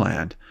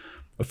Thailand.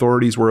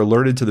 Authorities were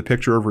alerted to the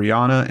picture of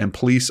Rihanna, and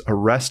police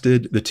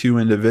arrested the two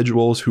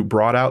individuals who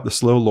brought out the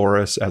slow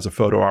loris as a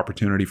photo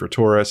opportunity for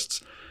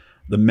tourists.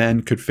 The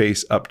men could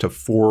face up to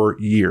 4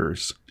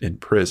 years in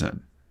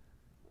prison.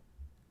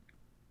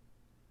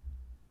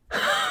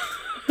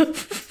 I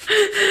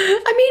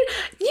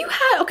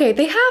mean,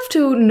 they have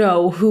to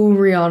know who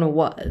Rihanna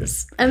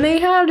was. And they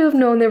had to have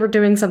known they were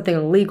doing something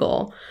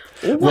illegal.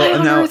 It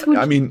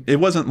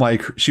wasn't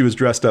like she was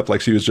dressed up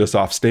like she was just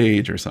off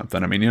stage or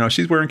something. I mean,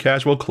 she's wearing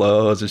casual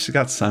clothes and she's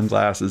got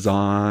sunglasses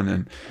on.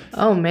 And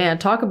oh, man,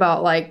 talk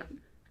about like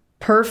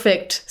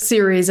perfect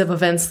series of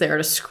events there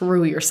to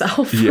screw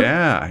yourself.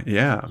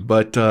 Yeah.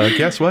 But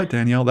guess what,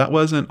 Danielle? That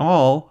wasn't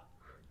all.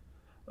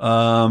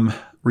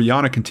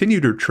 Rihanna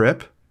continued her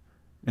trip,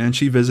 and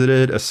she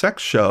visited a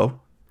sex show.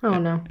 Oh,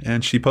 no.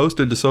 And she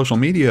posted to social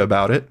media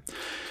about it.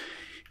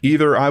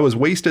 Either I was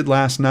wasted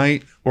last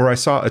night, or I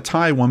saw a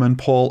Thai woman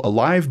pull a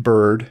live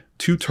bird,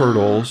 2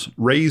 turtles,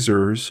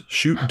 razors,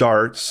 shoot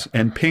darts,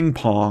 and ping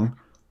pong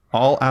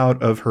all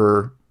out of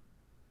her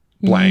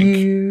blank.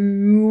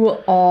 You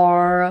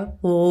are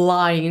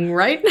lying,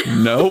 right?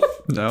 Nope,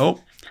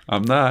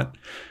 I'm not.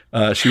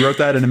 She wrote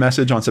that in a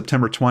message on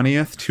September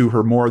 20th to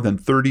her more than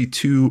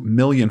 32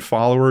 million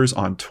followers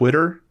on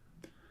Twitter.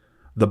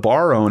 The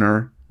bar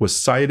owner was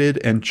cited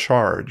and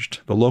charged.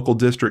 The local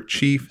district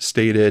chief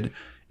stated,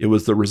 "It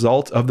was the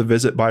result of the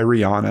visit by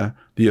Rihanna.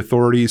 The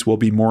authorities will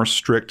be more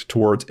strict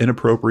towards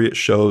inappropriate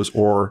shows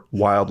or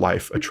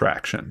wildlife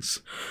attractions."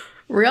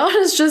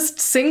 Rihanna's just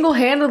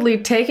single-handedly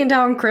taking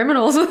down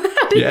criminals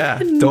without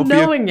even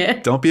knowing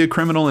it. Don't be a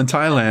criminal in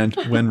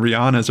Thailand when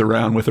Rihanna's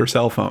around with her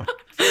cell phone.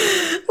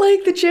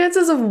 Like, the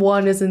chances of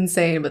one is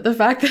insane, but the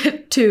fact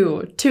that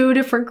two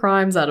different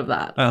crimes out of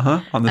that.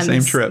 On the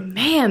same trip.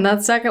 Man,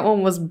 that second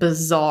one was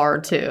bizarre,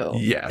 too.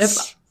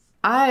 Yes.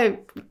 If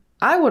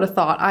I would have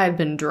thought I had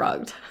been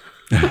drugged.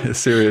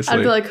 Seriously.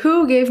 I'd be like,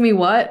 who gave me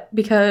what?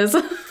 Because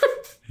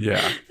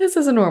yeah, this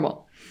isn't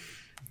normal.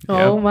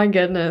 Oh, my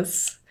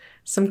goodness.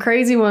 Some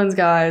crazy ones,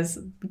 guys.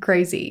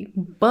 Crazy.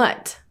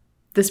 But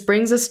this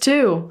brings us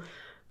to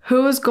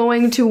who's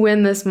going to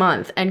win this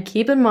month. And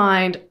keep in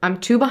mind, I'm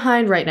 2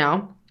 behind right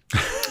now.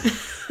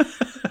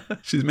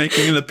 She's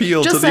making an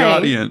appeal to the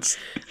audience.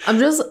 I'm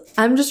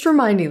just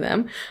reminding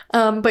them.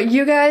 But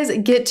you guys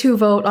get to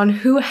vote on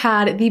who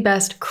had the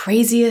best,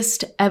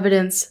 craziest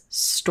evidence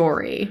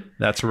story.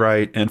 That's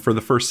right. And for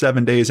the first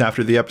 7 days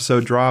after the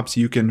episode drops,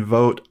 you can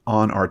vote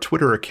on our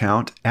Twitter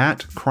account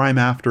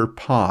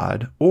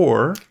 @CrimeAfterPod,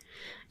 or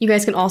you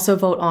guys can also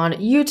vote on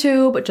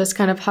YouTube. Just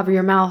kind of hover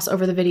your mouse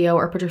over the video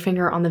or put your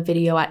finger on the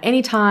video at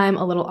any time.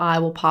 A little eye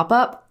will pop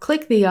up.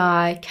 Click the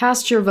eye,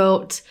 cast your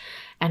vote,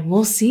 and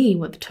we'll see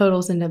what the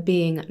totals end up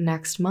being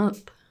next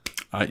month.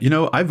 I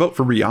vote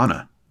for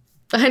Rihanna.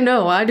 I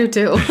know, I do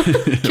too.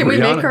 Can we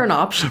make her an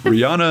option?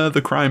 Rihanna,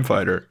 the crime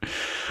fighter.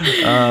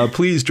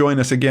 Please join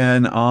us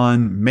again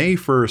on May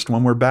 1st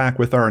when we're back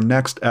with our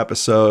next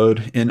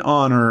episode in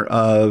honor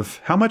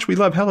of how much we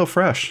love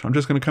HelloFresh. I'm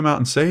just going to come out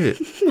and say it.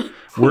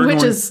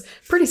 Which is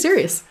pretty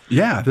serious.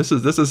 Yeah, this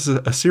is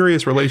a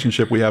serious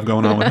relationship we have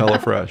going on with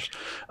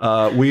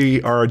HelloFresh.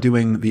 We are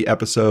doing the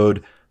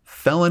episode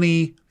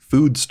Felony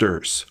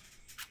Foodsters.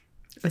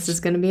 This is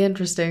going to be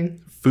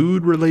interesting.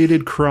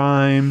 Food-related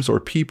crimes or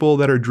people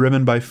that are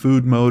driven by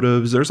food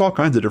motives. There's all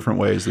kinds of different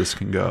ways this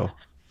can go.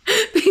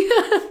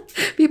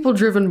 People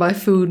driven by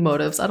food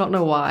motives. I don't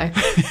know why.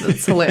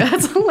 That's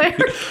hilarious.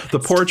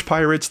 The porch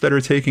pirates that are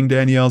taking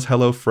Danielle's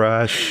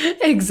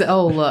HelloFresh.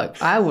 Oh,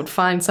 look, I would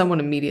find someone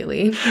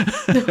immediately.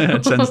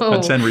 and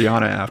send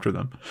Rihanna after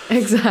them.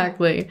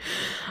 Exactly.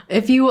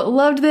 If you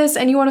loved this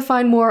and you want to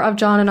find more of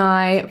John and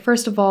I,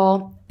 first of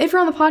all, if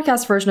you're on the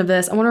podcast version of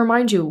this, I want to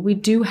remind you, we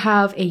do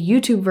have a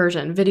YouTube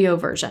version, video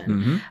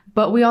version.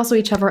 But we also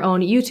each have our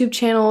own YouTube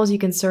channels. You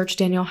can search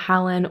Danielle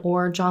Hallen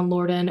or John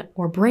Lorden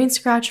or Brain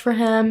Scratch for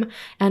him.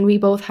 And we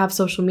both have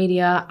social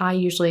media. I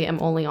usually am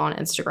only on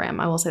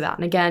Instagram. I will say that.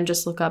 And again,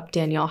 just look up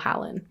Danielle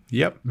Hallen.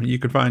 Yep. You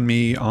can find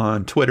me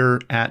on Twitter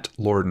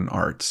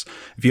 @LordenArts.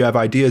 If you have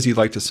ideas you'd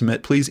like to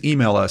submit, please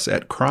email us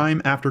at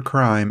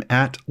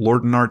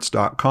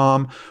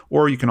crimeaftercrime@lordenarts.com,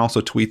 or you can also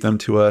tweet them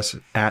to us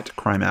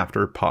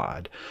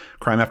 @crimeafterpod.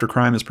 Crime After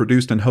Crime is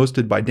produced and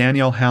hosted by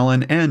Danielle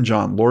Hallen and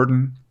John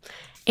Lorden.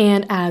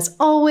 And as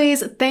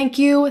always, thank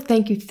you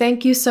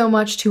so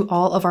much to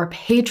all of our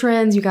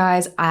patrons. You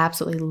guys, I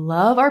absolutely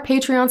love our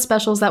Patreon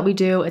specials that we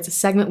do. It's a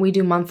segment we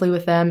do monthly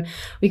with them.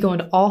 We go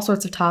into all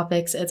sorts of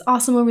topics. It's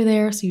awesome over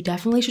there, so you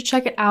definitely should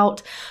check it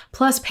out.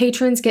 Plus,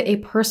 patrons get a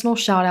personal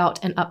shout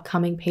out and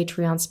upcoming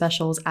Patreon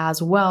specials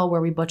as well,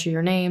 where we butcher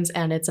your names,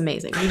 and it's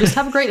amazing. We just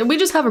have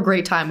a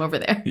great time over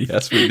there.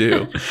 Yes, we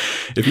do.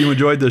 If you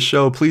enjoyed this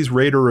show, please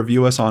rate or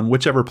review us on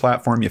whichever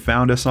platform you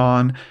found us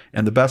on.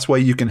 And the best way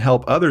you can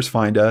help others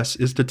find us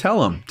is to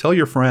tell them. Tell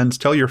your friends,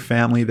 tell your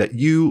family that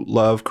you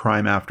love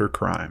Crime After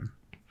Crime.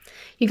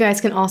 You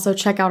guys can also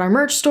check out our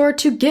merch store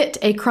to get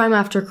a Crime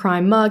After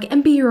Crime mug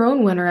and be your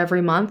own winner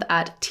every month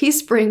at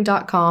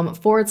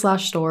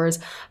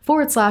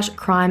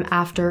teespring.com/stores/crime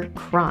after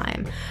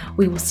crime.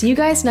 We will see you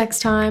guys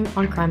next time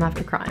on Crime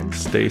After Crime.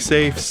 Stay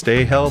safe,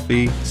 stay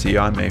healthy. See you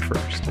on May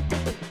 1st.